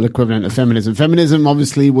male equivalent of feminism. Feminism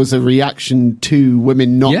obviously was a reaction to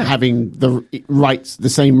women not having the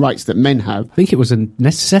same rights that men have. I think it was a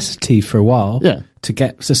necessity for a while. Yeah. To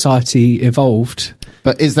get society evolved.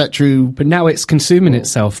 But is that true? But now it's consuming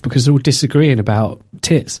itself because they're all disagreeing about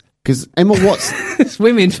tits. Because Emma Watson... It's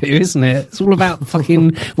women for you, isn't it? It's all about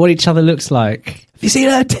fucking what each other looks like. Have you seen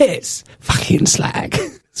her tits? Fucking slag.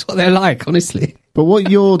 That's what they're like, honestly. But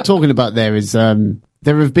what you're talking about there is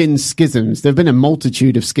there have been schisms. There have been a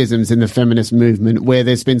multitude of schisms in the feminist movement where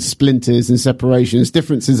there's been splinters and separations,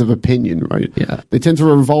 differences of opinion, right? Yeah. They tend to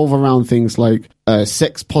revolve around things like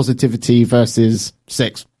sex positivity versus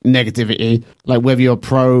sex negativity, like whether you're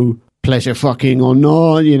pro pleasure fucking or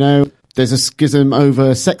not, you know. There's a schism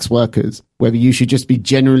over sex workers, whether you should just be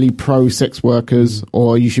generally pro-sex workers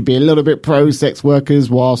or you should be a little bit pro-sex workers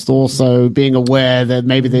whilst also being aware that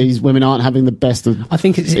maybe these women aren't having the best of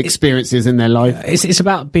experiences in their life. It's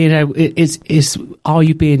about being able... Are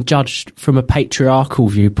you being judged from a patriarchal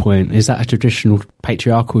viewpoint? Is that a traditional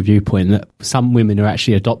patriarchal viewpoint that some women are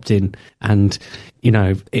actually adopting and...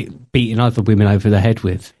 beating other women over the head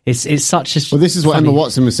with. It's such a... Well, this is what Emma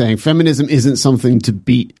Watson was saying. Feminism isn't something to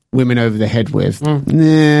beat women over the head with.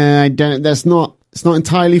 Nah, I don't... That's not... It's not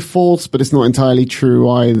entirely false, but it's not entirely true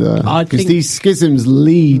either. Because these schisms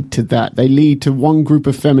lead to that. They lead to one group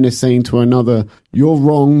of feminists saying to another, you're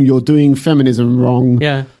wrong, you're doing feminism wrong.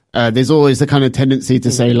 Yeah. There's always the kind of tendency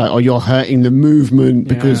to say like, oh, you're hurting the movement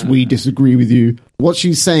because we disagree with you. What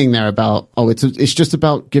she's saying there about, it's just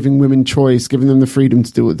about giving women choice, giving them the freedom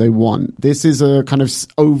to do what they want. This is a kind of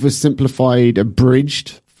oversimplified,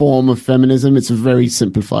 abridged form of feminism. It's a very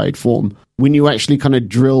simplified form. When you actually kind of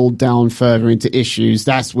drill down further into issues,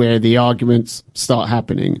 that's where the arguments start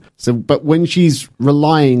happening. So, but when she's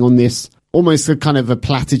relying on this almost a kind of a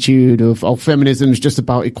platitude of feminism is just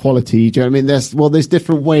about equality. Do you know what I mean? There's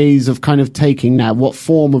different ways of kind of taking that. What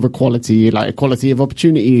form of equality? Like equality of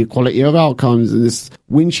opportunity, equality of outcomes. And this,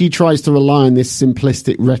 when she tries to rely on this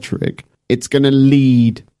simplistic rhetoric, it's going to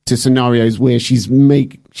lead to scenarios where she's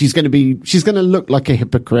going to look like a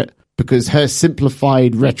hypocrite because her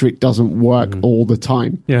simplified rhetoric doesn't work all the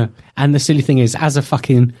time. Yeah. And the silly thing is, as a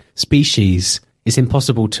fucking species, it's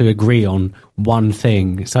impossible to agree on one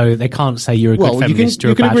thing. So they can't say you're a good feminist,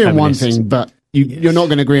 you're a bad feminist. You can agree on one thing, but you're not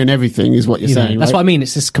going to agree on everything, is what you're saying. That's right? what I mean.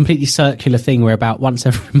 It's this completely circular thing where about once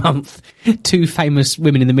every month, two famous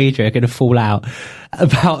women in the media are going to fall out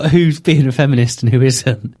about who's being a feminist and who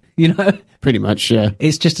isn't. You know? Pretty much, yeah.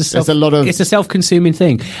 It's just it's a self-consuming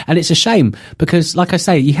thing. And it's a shame because, like I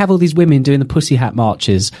say, you have all these women doing the pussy hat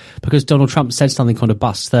marches because Donald Trump said something on a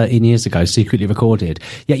bus 13 years ago, secretly recorded.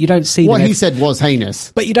 Yet you don't see what he said was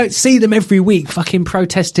heinous. But you don't see them every week fucking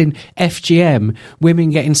protesting FGM, women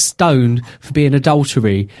getting stoned for being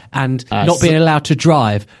adultery and not being allowed to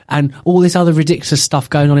drive and all this other ridiculous stuff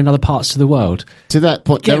going on in other parts of the world. To that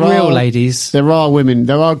point, ladies. There are women,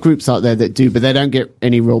 there are groups out there that do, but they don't get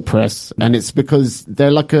any real press. And it's because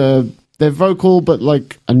they're vocal, but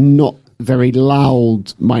like a not very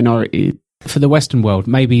loud minority. For the Western world,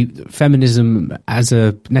 maybe feminism as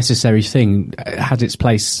a necessary thing had its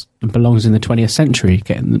place and belongs in the 20th century,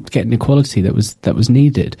 getting equality that was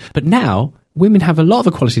needed. But now women have a lot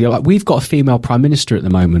of equality. Like we've got a female prime minister at the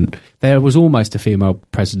moment. There was almost a female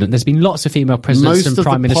president. There's been lots of female presidents and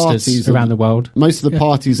prime ministers around the world. Most of the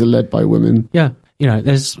parties are led by women. Yeah,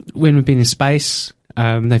 there's women been in space.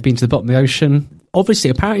 They've been to the bottom of the ocean. Obviously,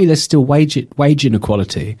 apparently, there's still wage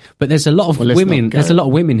inequality, but there's a lot of women. There's a lot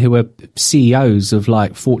of women who are CEOs of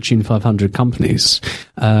like Fortune 500 companies.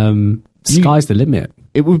 Sky's the limit.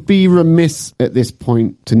 It would be remiss at this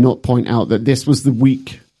point to not point out that this was the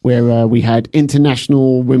week where we had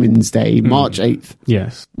International Women's Day, March 8th.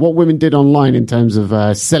 Yes. What women did online in terms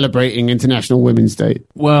of celebrating International Women's Day?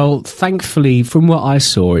 Well, thankfully, from what I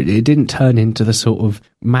saw, it didn't turn into the sort of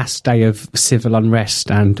mass day of civil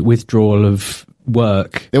unrest and withdrawal of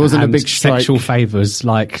work. There wasn't a big strike. Sexual favours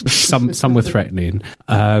like some were threatening.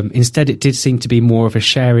 Instead, it did seem to be more of a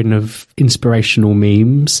sharing of inspirational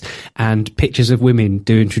memes and pictures of women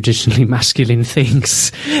doing traditionally masculine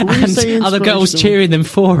things and other girls cheering them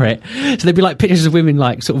for it. So there'd be like pictures of women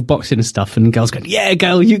like sort of boxing and stuff and girls going, yeah,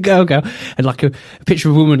 girl, you go, girl. And like a picture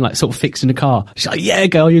of a woman like sort of fixing a car. She's like, yeah,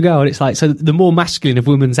 girl, you go. And it's like, so the more masculine a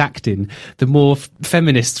woman's acting, the more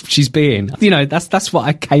feminist she's being. That's what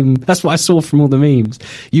I saw from all the memes.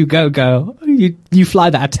 You go, girl. You fly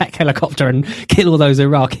that attack helicopter and kill all those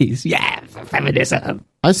Iraqis. Yeah, feminism.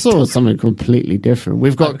 I saw something completely different.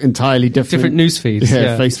 We've got entirely different news feeds.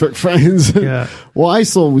 Yeah, Facebook friends. Yeah. What I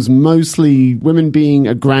saw was mostly women being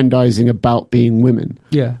aggrandizing about being women.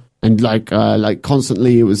 Yeah. And like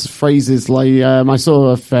constantly it was phrases like, I saw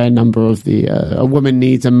a fair number of a woman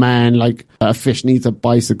needs a man, like a fish needs a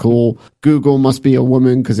bicycle. Google must be a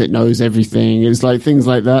woman because it knows everything. It's like things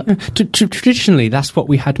like that. Traditionally, that's what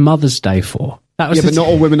we had Mother's Day for. That was but not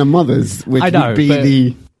all women are mothers. Which I know, would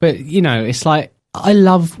be but it's like, I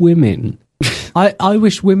love women. I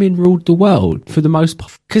wish women ruled the world for the most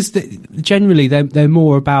part. Because generally they're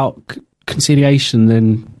more about conciliation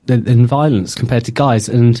than violence compared to guys,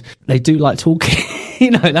 and they do like talking.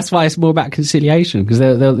 that's why it's more about conciliation, because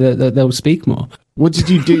they'll speak more. What did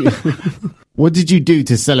you do? What did you do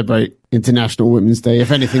to celebrate International Women's Day,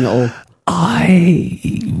 if anything at all?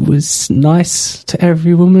 I was nice to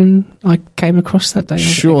every woman I came across that day.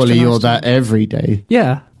 Surely you're that every day.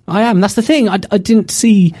 Yeah, I am. That's the thing. I didn't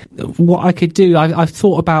see what I could do. I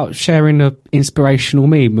thought about sharing an inspirational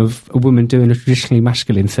meme of a woman doing a traditionally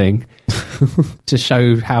masculine thing to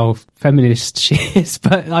show how feminist she is,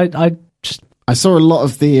 but I saw a lot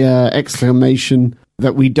of the exclamation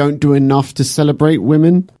that we don't do enough to celebrate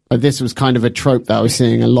women. This was kind of a trope that I was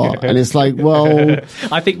seeing a lot. And it's like, well...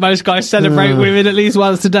 I think most guys celebrate women at least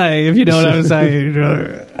once a day, if you know what I'm saying.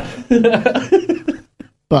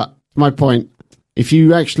 But my point, if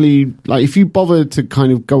you actually, if you bother to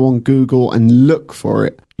kind of go on Google and look for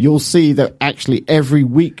it, you'll see that actually every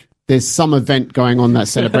week there's some event going on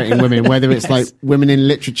that's celebrating women, whether it's like women in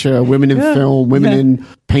literature, women in film, women in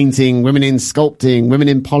painting, women in sculpting, women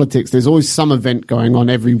in politics. There's always some event going on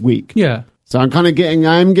every week. Yeah. So I'm getting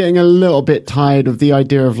a little bit tired of the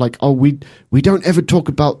idea of like, oh, we don't ever talk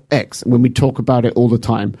about X when we talk about it all the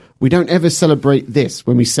time. We don't ever celebrate this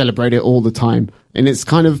when we celebrate it all the time. And it's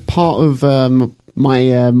kind of part of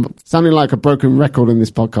my sounding like a broken record in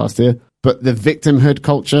this podcast here, but the victimhood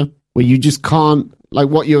culture where you just can't, like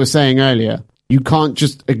what you were saying earlier, you can't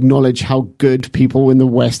just acknowledge how good people in the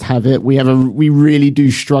West have it. We really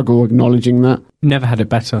do struggle acknowledging that. Never had it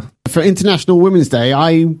better. For International Women's Day,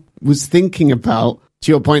 I was thinking about,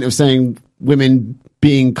 to your point of saying women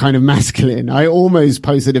being kind of masculine, I almost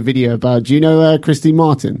posted a video about, do you know Christy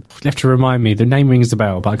Martin? You have to remind me, the name rings a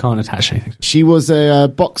bell, but I can't attach anything. She was a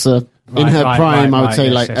boxer in her prime, I would say,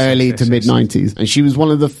 early to mid-90s. And she was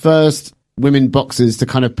one of the first women boxers to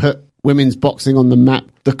kind of put women's boxing on the map.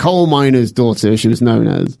 The coal miner's daughter, she was known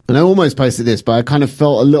as. And I almost posted this, but I kind of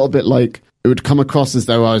felt a little bit like it would come across as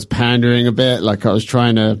though I was pandering a bit, like I was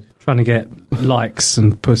trying to get likes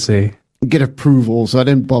and pussy. Get approval, so I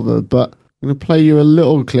didn't bother. But I'm going to play you a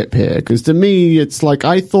little clip here, because to me, it's like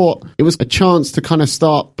I thought it was a chance to kind of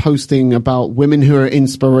start posting about women who are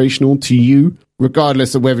inspirational to you,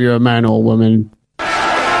 regardless of whether you're a man or a woman.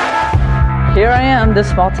 Here I am, this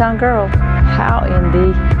small town girl. How in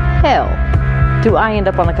the hell do I end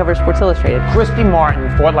up on the cover of Sports Illustrated? Christy Martin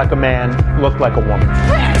fought like a man, looked like a woman.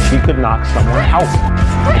 She could knock someone out.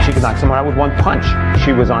 And she could knock someone out with one punch.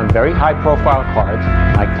 She was on very high-profile cards,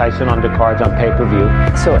 Mike Tyson undercards on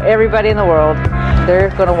pay-per-view. So everybody in the world, they're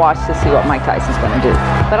going to watch to see what Mike Tyson's going to do.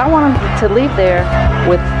 But I want them to leave there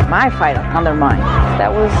with my fight on their mind.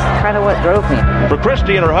 That was kind of what drove me. For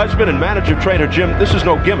Christy and her husband and manager trainer Jim, this is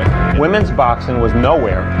no gimmick. Women's boxing was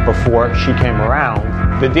nowhere before she came around.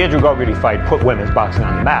 The Deirdre Gogarty fight put women's boxing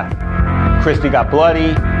on the map. Christy got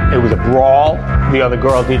bloody. It was a brawl. The other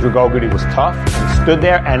girl, Deirdre Gogarty, was tough and stood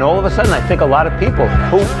there. And all of a sudden, I think a lot of people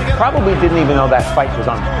who probably didn't even know that fight was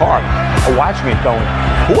on the card are watching it going,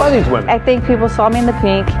 who are these women? I think people saw me in the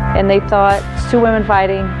pink and they thought, it's two women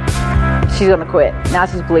fighting. She's going to quit. Now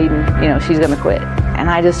she's bleeding. She's going to quit. And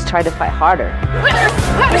I just tried to fight harder.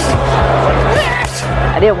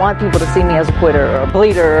 I didn't want people to see me as a quitter or a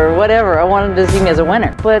bleeder or whatever. I wanted them to see me as a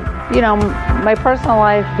winner. But, my personal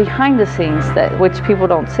life behind the scenes, which people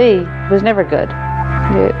don't see, was never good.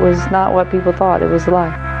 It was not what people thought. It was a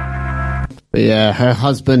lie. But yeah, her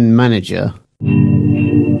husband manager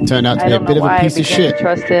turned out to be a bit of a piece of shit. I didn't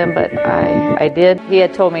trust him, but I did. He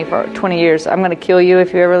had told me for 20 years, I'm going to kill you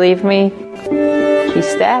if you ever leave me. He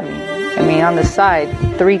stabbed me. On the side,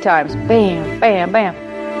 3 times. Bam, bam, bam.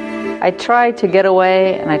 I tried to get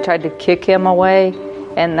away, and I tried to kick him away,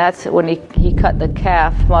 and that's when he cut the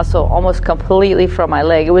calf muscle almost completely from my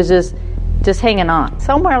leg. It was just hanging on.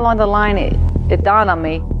 Somewhere along the line, it dawned on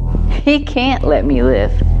me, he can't let me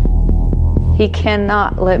live. He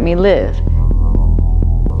cannot let me live.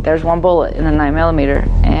 There's one bullet in a 9mm,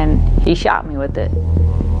 and he shot me with it.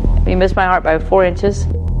 He missed my heart by 4 inches.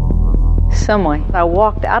 Some way, I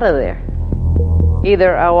walked out of there.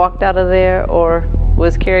 Either I walked out of there or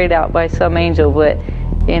was carried out by some angel, but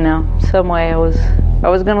some way I was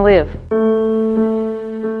going to live.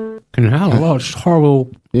 It's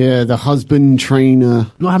horrible. Yeah, the husband trainer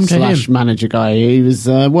 / manager guy. He was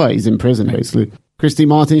he's in prison basically. Christy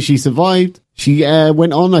Martin, she survived. She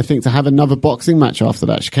went on, I think, to have another boxing match after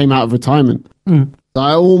that. She came out of retirement. So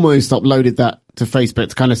I almost uploaded that to Facebook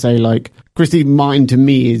to kind of say, like, Christy Martin to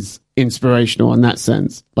me is inspirational in that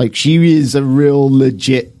sense. Like, she is a real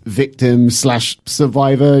legit victim /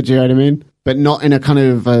 survivor, do you know what I mean? But not in a kind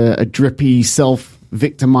of a drippy,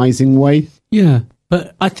 self-victimizing way. Yeah,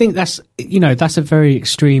 but I think that's a very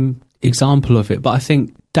extreme example of it. But I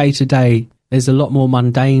think day to day, there's a lot more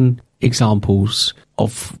mundane examples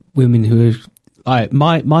of women who are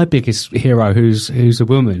My biggest hero, who's a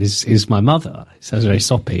woman, is my mother. It sounds very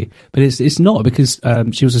soppy, but it's not, because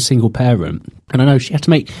she was a single parent, and I know she had to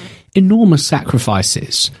make enormous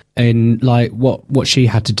sacrifices in like what she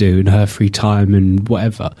had to do in her free time and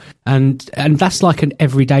whatever, and that's like an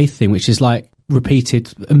everyday thing, which is like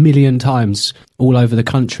repeated a million times all over the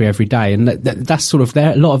country every day, and that's sort of, there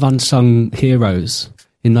are a lot of unsung heroes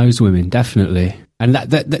in those women, definitely. And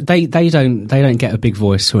that they don't get a big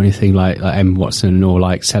voice or anything like Emma Watson, or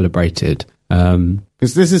like celebrated.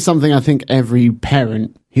 Because this is something I think every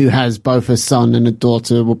parent who has both a son and a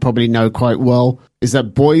daughter will probably know quite well, is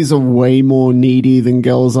that boys are way more needy than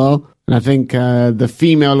girls are. And I think the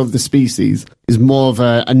female of the species is more of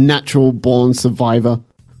a natural born survivor.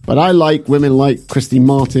 But I like women like Christy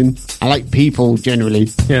Martin. I like people generally,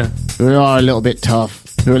 who are a little bit tough,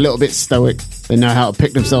 who are a little bit stoic. They know how to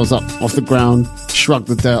pick themselves up off the ground, shrug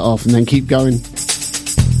the dirt off, and then keep going.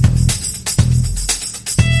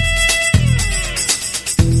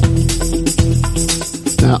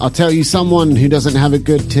 Now, I'll tell you someone who doesn't have it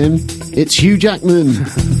good, Tim. It's Hugh Jackman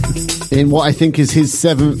in what I think is his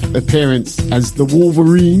 7th appearance as the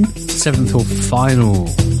Wolverine. 7th or final.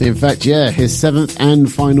 In fact, yeah, his 7th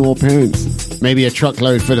and final appearance. Maybe a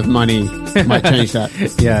truckload full of money might change that.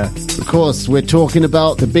 Yeah. Of course, we're talking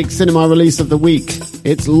about the big cinema release of the week.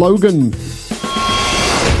 It's Logan.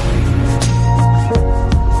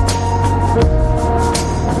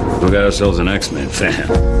 We got ourselves an X-Men fan.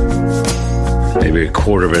 Maybe a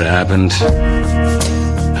quarter of it happened,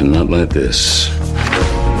 and not like this.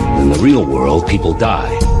 In the real world, people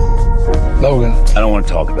die. Logan. I don't want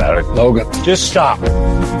to talk about it. Logan. Just stop.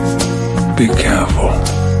 Be careful.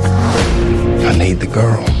 I need the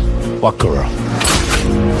girl. What girl?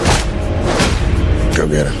 Go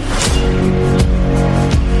get her.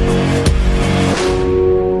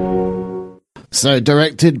 So,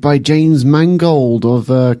 directed by James Mangold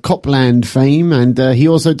of Copland fame, and he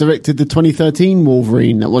also directed the 2013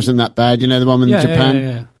 Wolverine. That wasn't that bad, you know, the one in Japan.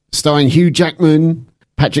 Yeah. Starring Hugh Jackman,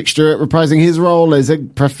 Patrick Stewart reprising his role as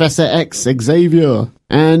Professor X, Xavier,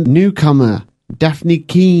 and newcomer Daphne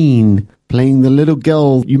Keane playing the little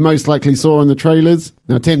girl you most likely saw in the trailers.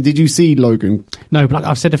 Now, Tim, did you see Logan? No, but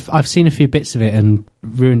like I've seen a few bits of it and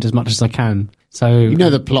ruined as much as I can. So you know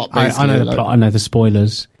the plot, basically. I know the plot. I know the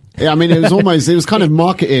spoilers. Yeah, I mean, it was kind of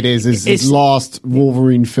marketed as his last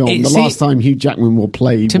Wolverine film. Last time Hugh Jackman will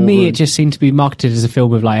play to Wolverine. Me, it just seemed to be marketed as a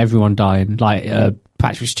film with like everyone dying, like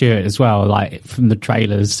Patrick Stewart as well. Like from the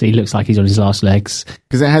trailers, he looks like he's on his last legs.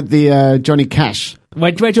 Because it had the Johnny Cash.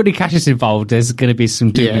 Where Johnny Cash is involved, there's going to be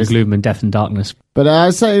some doom and gloom and death and darkness. But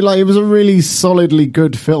I'd say like it was a really solidly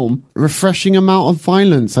good film. Refreshing amount of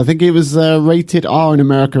violence. I think it was rated R in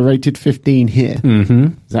America, rated 15 here. Mm-hmm.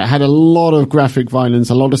 That had a lot of graphic violence,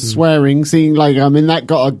 a lot of swearing. Seeing like, I mean, that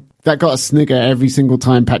got a snigger every single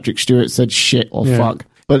time Patrick Stewart said shit or fuck.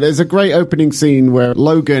 But there's a great opening scene where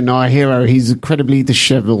Logan, our hero, he's incredibly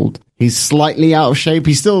disheveled. He's slightly out of shape.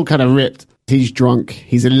 He's still kind of ripped. He's drunk.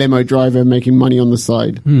 He's a limo driver making money on the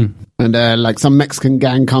side. And like some Mexican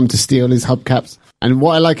gang come to steal his hubcaps. And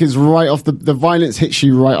what I like is right off the violence hits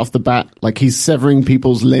you right off the bat. Like he's severing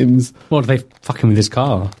people's limbs. What, are they fucking with his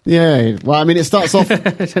car? Yeah. Well, I mean, it starts off...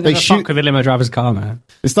 they shoot with the limo driver's car, man.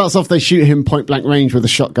 It starts off, they shoot him point blank range with a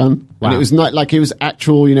shotgun. Wow. And it was not like it was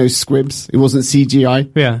actual, squibs. It wasn't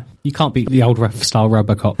CGI. Yeah. You can't beat the old style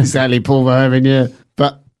Robocop. Exactly, Paul Verhoeven, yeah.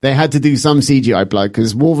 But they had to do some CGI blood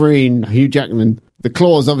because Wolverine, Hugh Jackman, the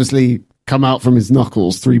claws obviously come out from his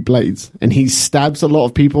knuckles, 3 blades, and he stabs a lot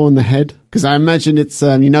of people in the head. Because I imagine it's, but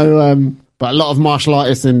a lot of martial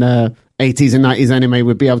artists in 80s and 90s anime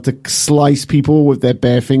would be able to slice people with their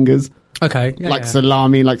bare fingers. Okay.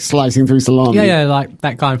 Salami, like slicing through salami. Yeah, like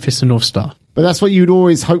that guy in Fist of North Star. But that's what you'd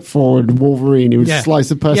always hope for in Wolverine. He would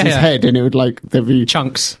slice a person's head and it would there'd be...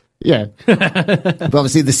 chunks. Yeah. But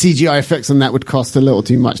obviously the CGI effects on that would cost a little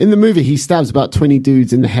too much. In the movie, he stabs about 20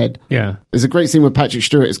 dudes in the head. Yeah. There's a great scene where Patrick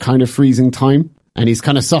Stewart is kind of freezing time and he's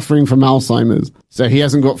kind of suffering from Alzheimer's. So he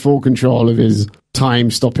hasn't got full control of his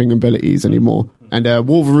time-stopping abilities anymore. And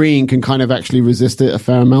Wolverine can kind of actually resist it a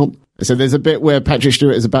fair amount. So there's a bit where Patrick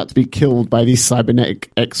Stewart is about to be killed by these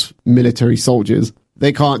cybernetic ex-military soldiers.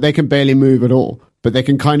 They can barely move at all. But they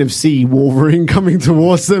can kind of see Wolverine coming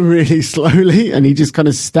towards them really slowly, and he just kind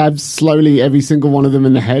of stabs slowly every single one of them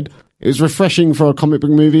in the head. It was refreshing for a comic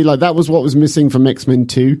book movie. Like, that was what was missing from X-Men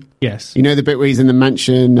 2. Yes. You know the bit where he's in the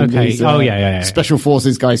mansion? And okay. Yeah. Special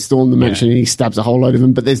Forces guys storm the mansion and he stabs a whole load of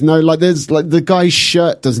them. But there's the guy's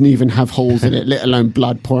shirt doesn't even have holes in it, let alone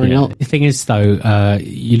blood pouring out. The thing is, though,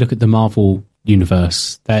 you look at the Marvel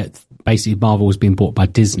universe, that basically Marvel was being bought by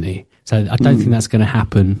Disney. So I don't think that's going to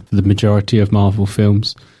happen for the majority of Marvel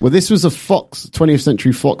films. Well, this was a 20th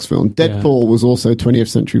Century Fox film. Deadpool was also 20th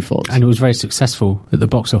Century Fox. And it was very successful at the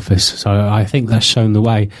box office. So I think that's shown the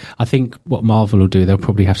way. I think what Marvel will do, they'll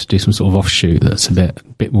probably have to do some sort of offshoot that's a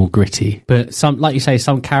bit more gritty. But like you say,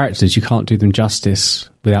 some characters, you can't do them justice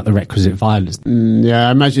without the requisite violence. Yeah,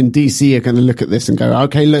 I imagine DC are going to look at this and go,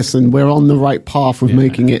 okay, listen, we're on the right path with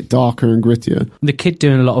making it darker and grittier. The kid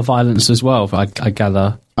doing a lot of violence as well, I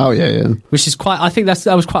gather. Oh, yeah. Which is I think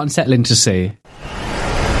that was quite unsettling to see.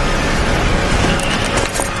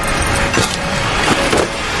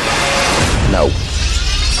 No.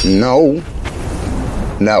 No.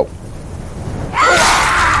 No.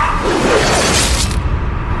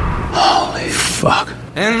 Holy fuck.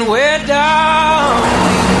 And we're down.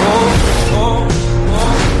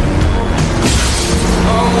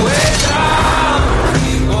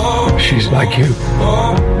 She's like you.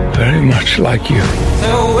 Very much like you.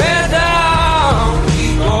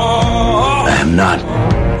 I am not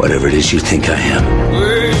whatever it is you think I am.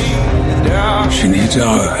 She needs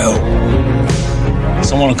our help.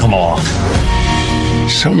 Someone will come along.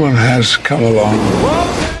 Someone has come along.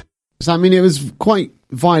 So, I mean, it was quite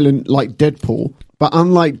violent like Deadpool. But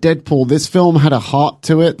unlike Deadpool, this film had a heart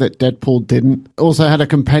to it that Deadpool didn't. It also had a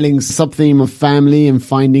compelling sub-theme of family and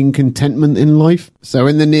finding contentment in life. So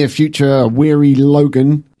in the near future, a weary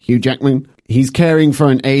Logan, Hugh Jackman, he's caring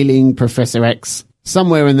for an ailing Professor X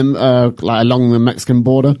somewhere in the along the Mexican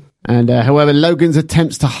border. And however, Logan's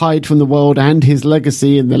attempts to hide from the world and his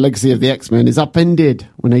legacy and the legacy of the X-Men is upended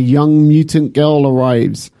when a young mutant girl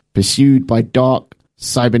arrives, pursued by dark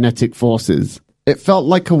cybernetic forces. It felt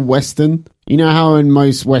like a Western. You know how in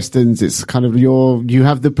most Westerns it's kind of you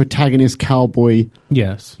have the protagonist cowboy.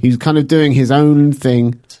 Yes. He's kind of doing his own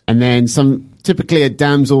thing, and then typically a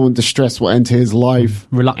damsel in distress will enter his life.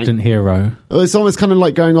 Reluctant hero. It's almost kind of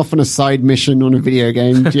like going off on a side mission on a video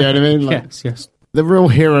game. Do you know what I mean? Like, yes. The real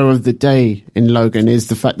hero of the day in Logan is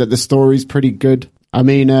the fact that the story's pretty good. I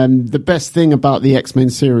mean, the best thing about the X-Men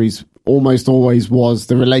series almost always was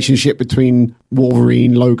the relationship between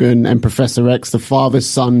Wolverine, Logan, and Professor X, the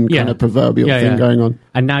father-son kind of proverbial thing going on.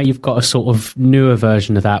 And now you've got a sort of newer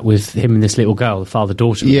version of that with him and this little girl, the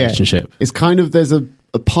father-daughter relationship. It's kind of, there's a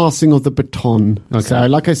passing of the baton. Okay. So,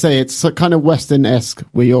 like I say, it's kind of Western-esque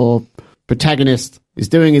where your protagonist is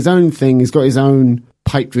doing his own thing. He's got his own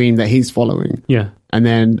pipe dream that he's following. Yeah. And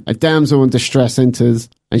then a damsel in distress enters,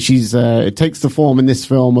 and it takes the form in this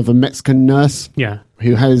film of a Mexican nurse. Yeah.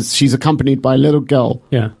 She's accompanied by a little girl.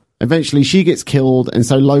 Yeah. Eventually she gets killed, and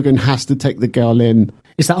so Logan has to take the girl in.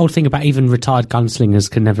 It's that old thing about even retired gunslingers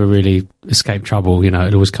can never really escape trouble,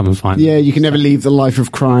 it'll always come and find them. Yeah, you can never leave the life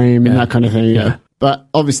of crime and that kind of thing. Yeah. But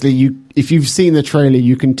obviously, if you've seen the trailer,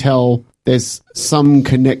 you can tell there's some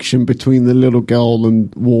connection between the little girl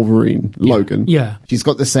and Wolverine, Logan. Yeah. She's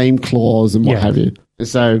got the same claws and what have you.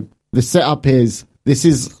 So the setup is, this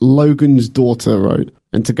is Logan's daughter, right?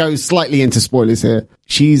 And to go slightly into spoilers here,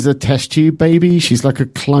 she's a test tube baby. She's like a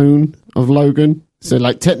clone of Logan. So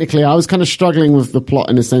like technically I was kind of struggling with the plot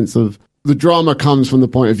in a sense of the drama comes from the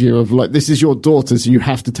point of view of like, this is your daughter, so you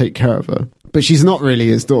have to take care of her. But she's not really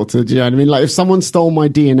his daughter. Do you know what I mean? Like if someone stole my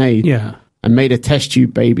DNA and made a test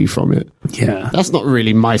tube baby from it, that's not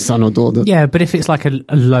really my son or daughter. Yeah, but if it's like a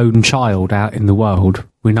lone child out in the world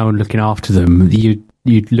with no one looking after them,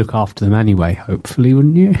 you'd look after them anyway, hopefully,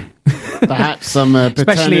 wouldn't you? Perhaps some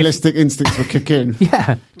paternalistic instincts will kick in.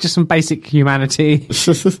 Yeah, just some basic humanity.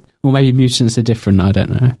 Or maybe mutants are different, I don't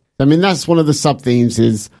know. I mean, that's one of the sub-themes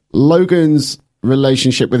is Logan's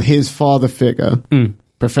relationship with his father figure,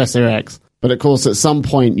 Professor X. But of course, at some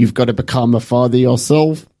point, you've got to become a father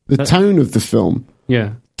yourself. The tone of the film.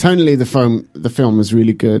 Yeah. Tonally, the film is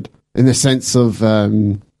really good in the sense of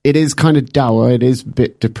it is kind of dour, it is a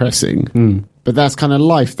bit depressing. But that's kind of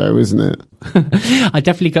life, though, isn't it? I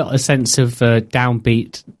definitely got a sense of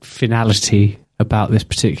downbeat finality about this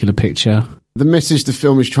particular picture. The message the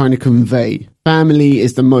film is trying to convey. Family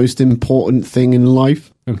is the most important thing in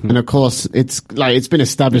life. And of course, it's been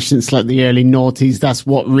established since like the early noughties. That's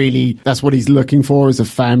what he's looking for, is a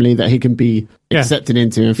family that he can be accepted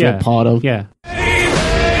into and feel part of. Yeah.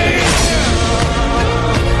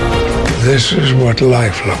 This is what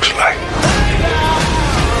life looks like.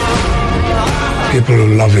 People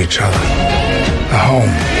who love each other. A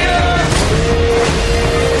home.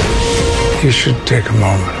 You should take a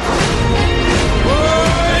moment.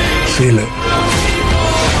 Feel it.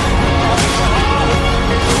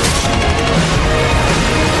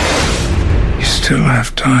 You still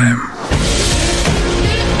have time.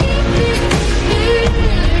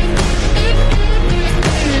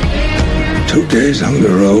 2 days on the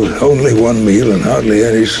road, only one meal and hardly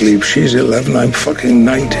any sleep. She's 11, I'm fucking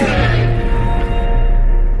 90.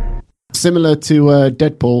 Similar to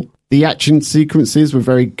Deadpool, the action sequences were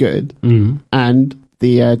very good. And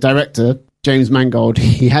the director, James Mangold,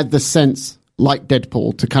 he had the sense, like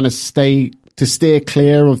Deadpool, to kind of steer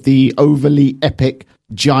clear of the overly epic,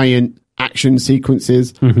 giant action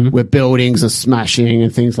sequences where buildings are smashing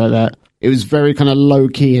and things like that. It was very kind of low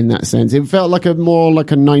key in that sense. It felt like more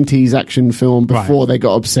like a 90s action film before they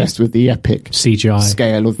got obsessed with the epic CGI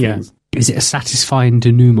scale of things. Is it a satisfying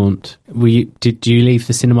denouement? Did you leave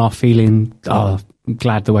the cinema feeling, I'm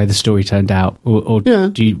glad the way the story turned out? Or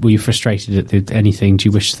were you frustrated at anything? Do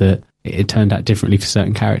you wish that it turned out differently for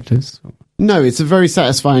certain characters? No, it's a very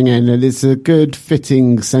satisfying end, and it's a good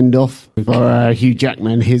fitting send-off for Hugh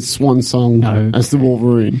Jackman, his swan song as the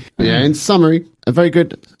Wolverine. Yeah, in summary, a very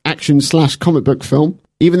good action/comic book film.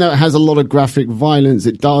 Even though it has a lot of graphic violence,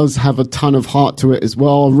 it does have a ton of heart to it as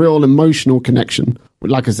well, a real emotional connection,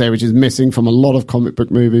 like I say, which is missing from a lot of comic book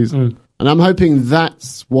movies. And I'm hoping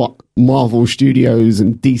that's what Marvel Studios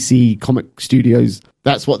and DC Comic Studios,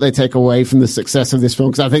 that's what they take away from the success of this film,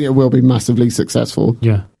 because I think it will be massively successful.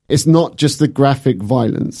 Yeah. It's not just the graphic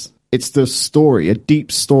violence. It's the story, a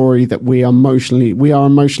deep story that we are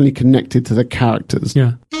emotionally connected to the characters.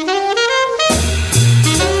 Yeah.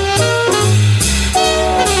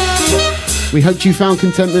 We hope you found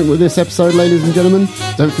contentment with this episode, ladies and gentlemen.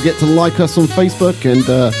 Don't forget to like us on Facebook and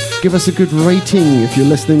give us a good rating if you're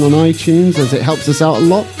listening on iTunes, as it helps us out a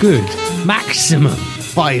lot. Good. Maximum.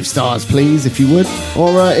 5 stars, please, if you would.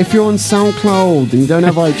 Or if you're on SoundCloud and you don't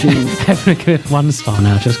have iTunes. Having a good 1 star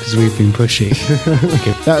now, just because we've been pushy.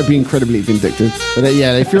 Okay. That would be incredibly vindictive. But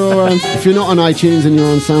if you're not on iTunes and you're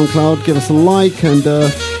on SoundCloud, give us a like and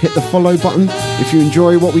hit the follow button if you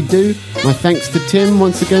enjoy what we do. My thanks to Tim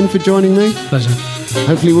once again for joining me. Pleasure.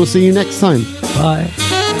 Hopefully we'll see you next time. Bye.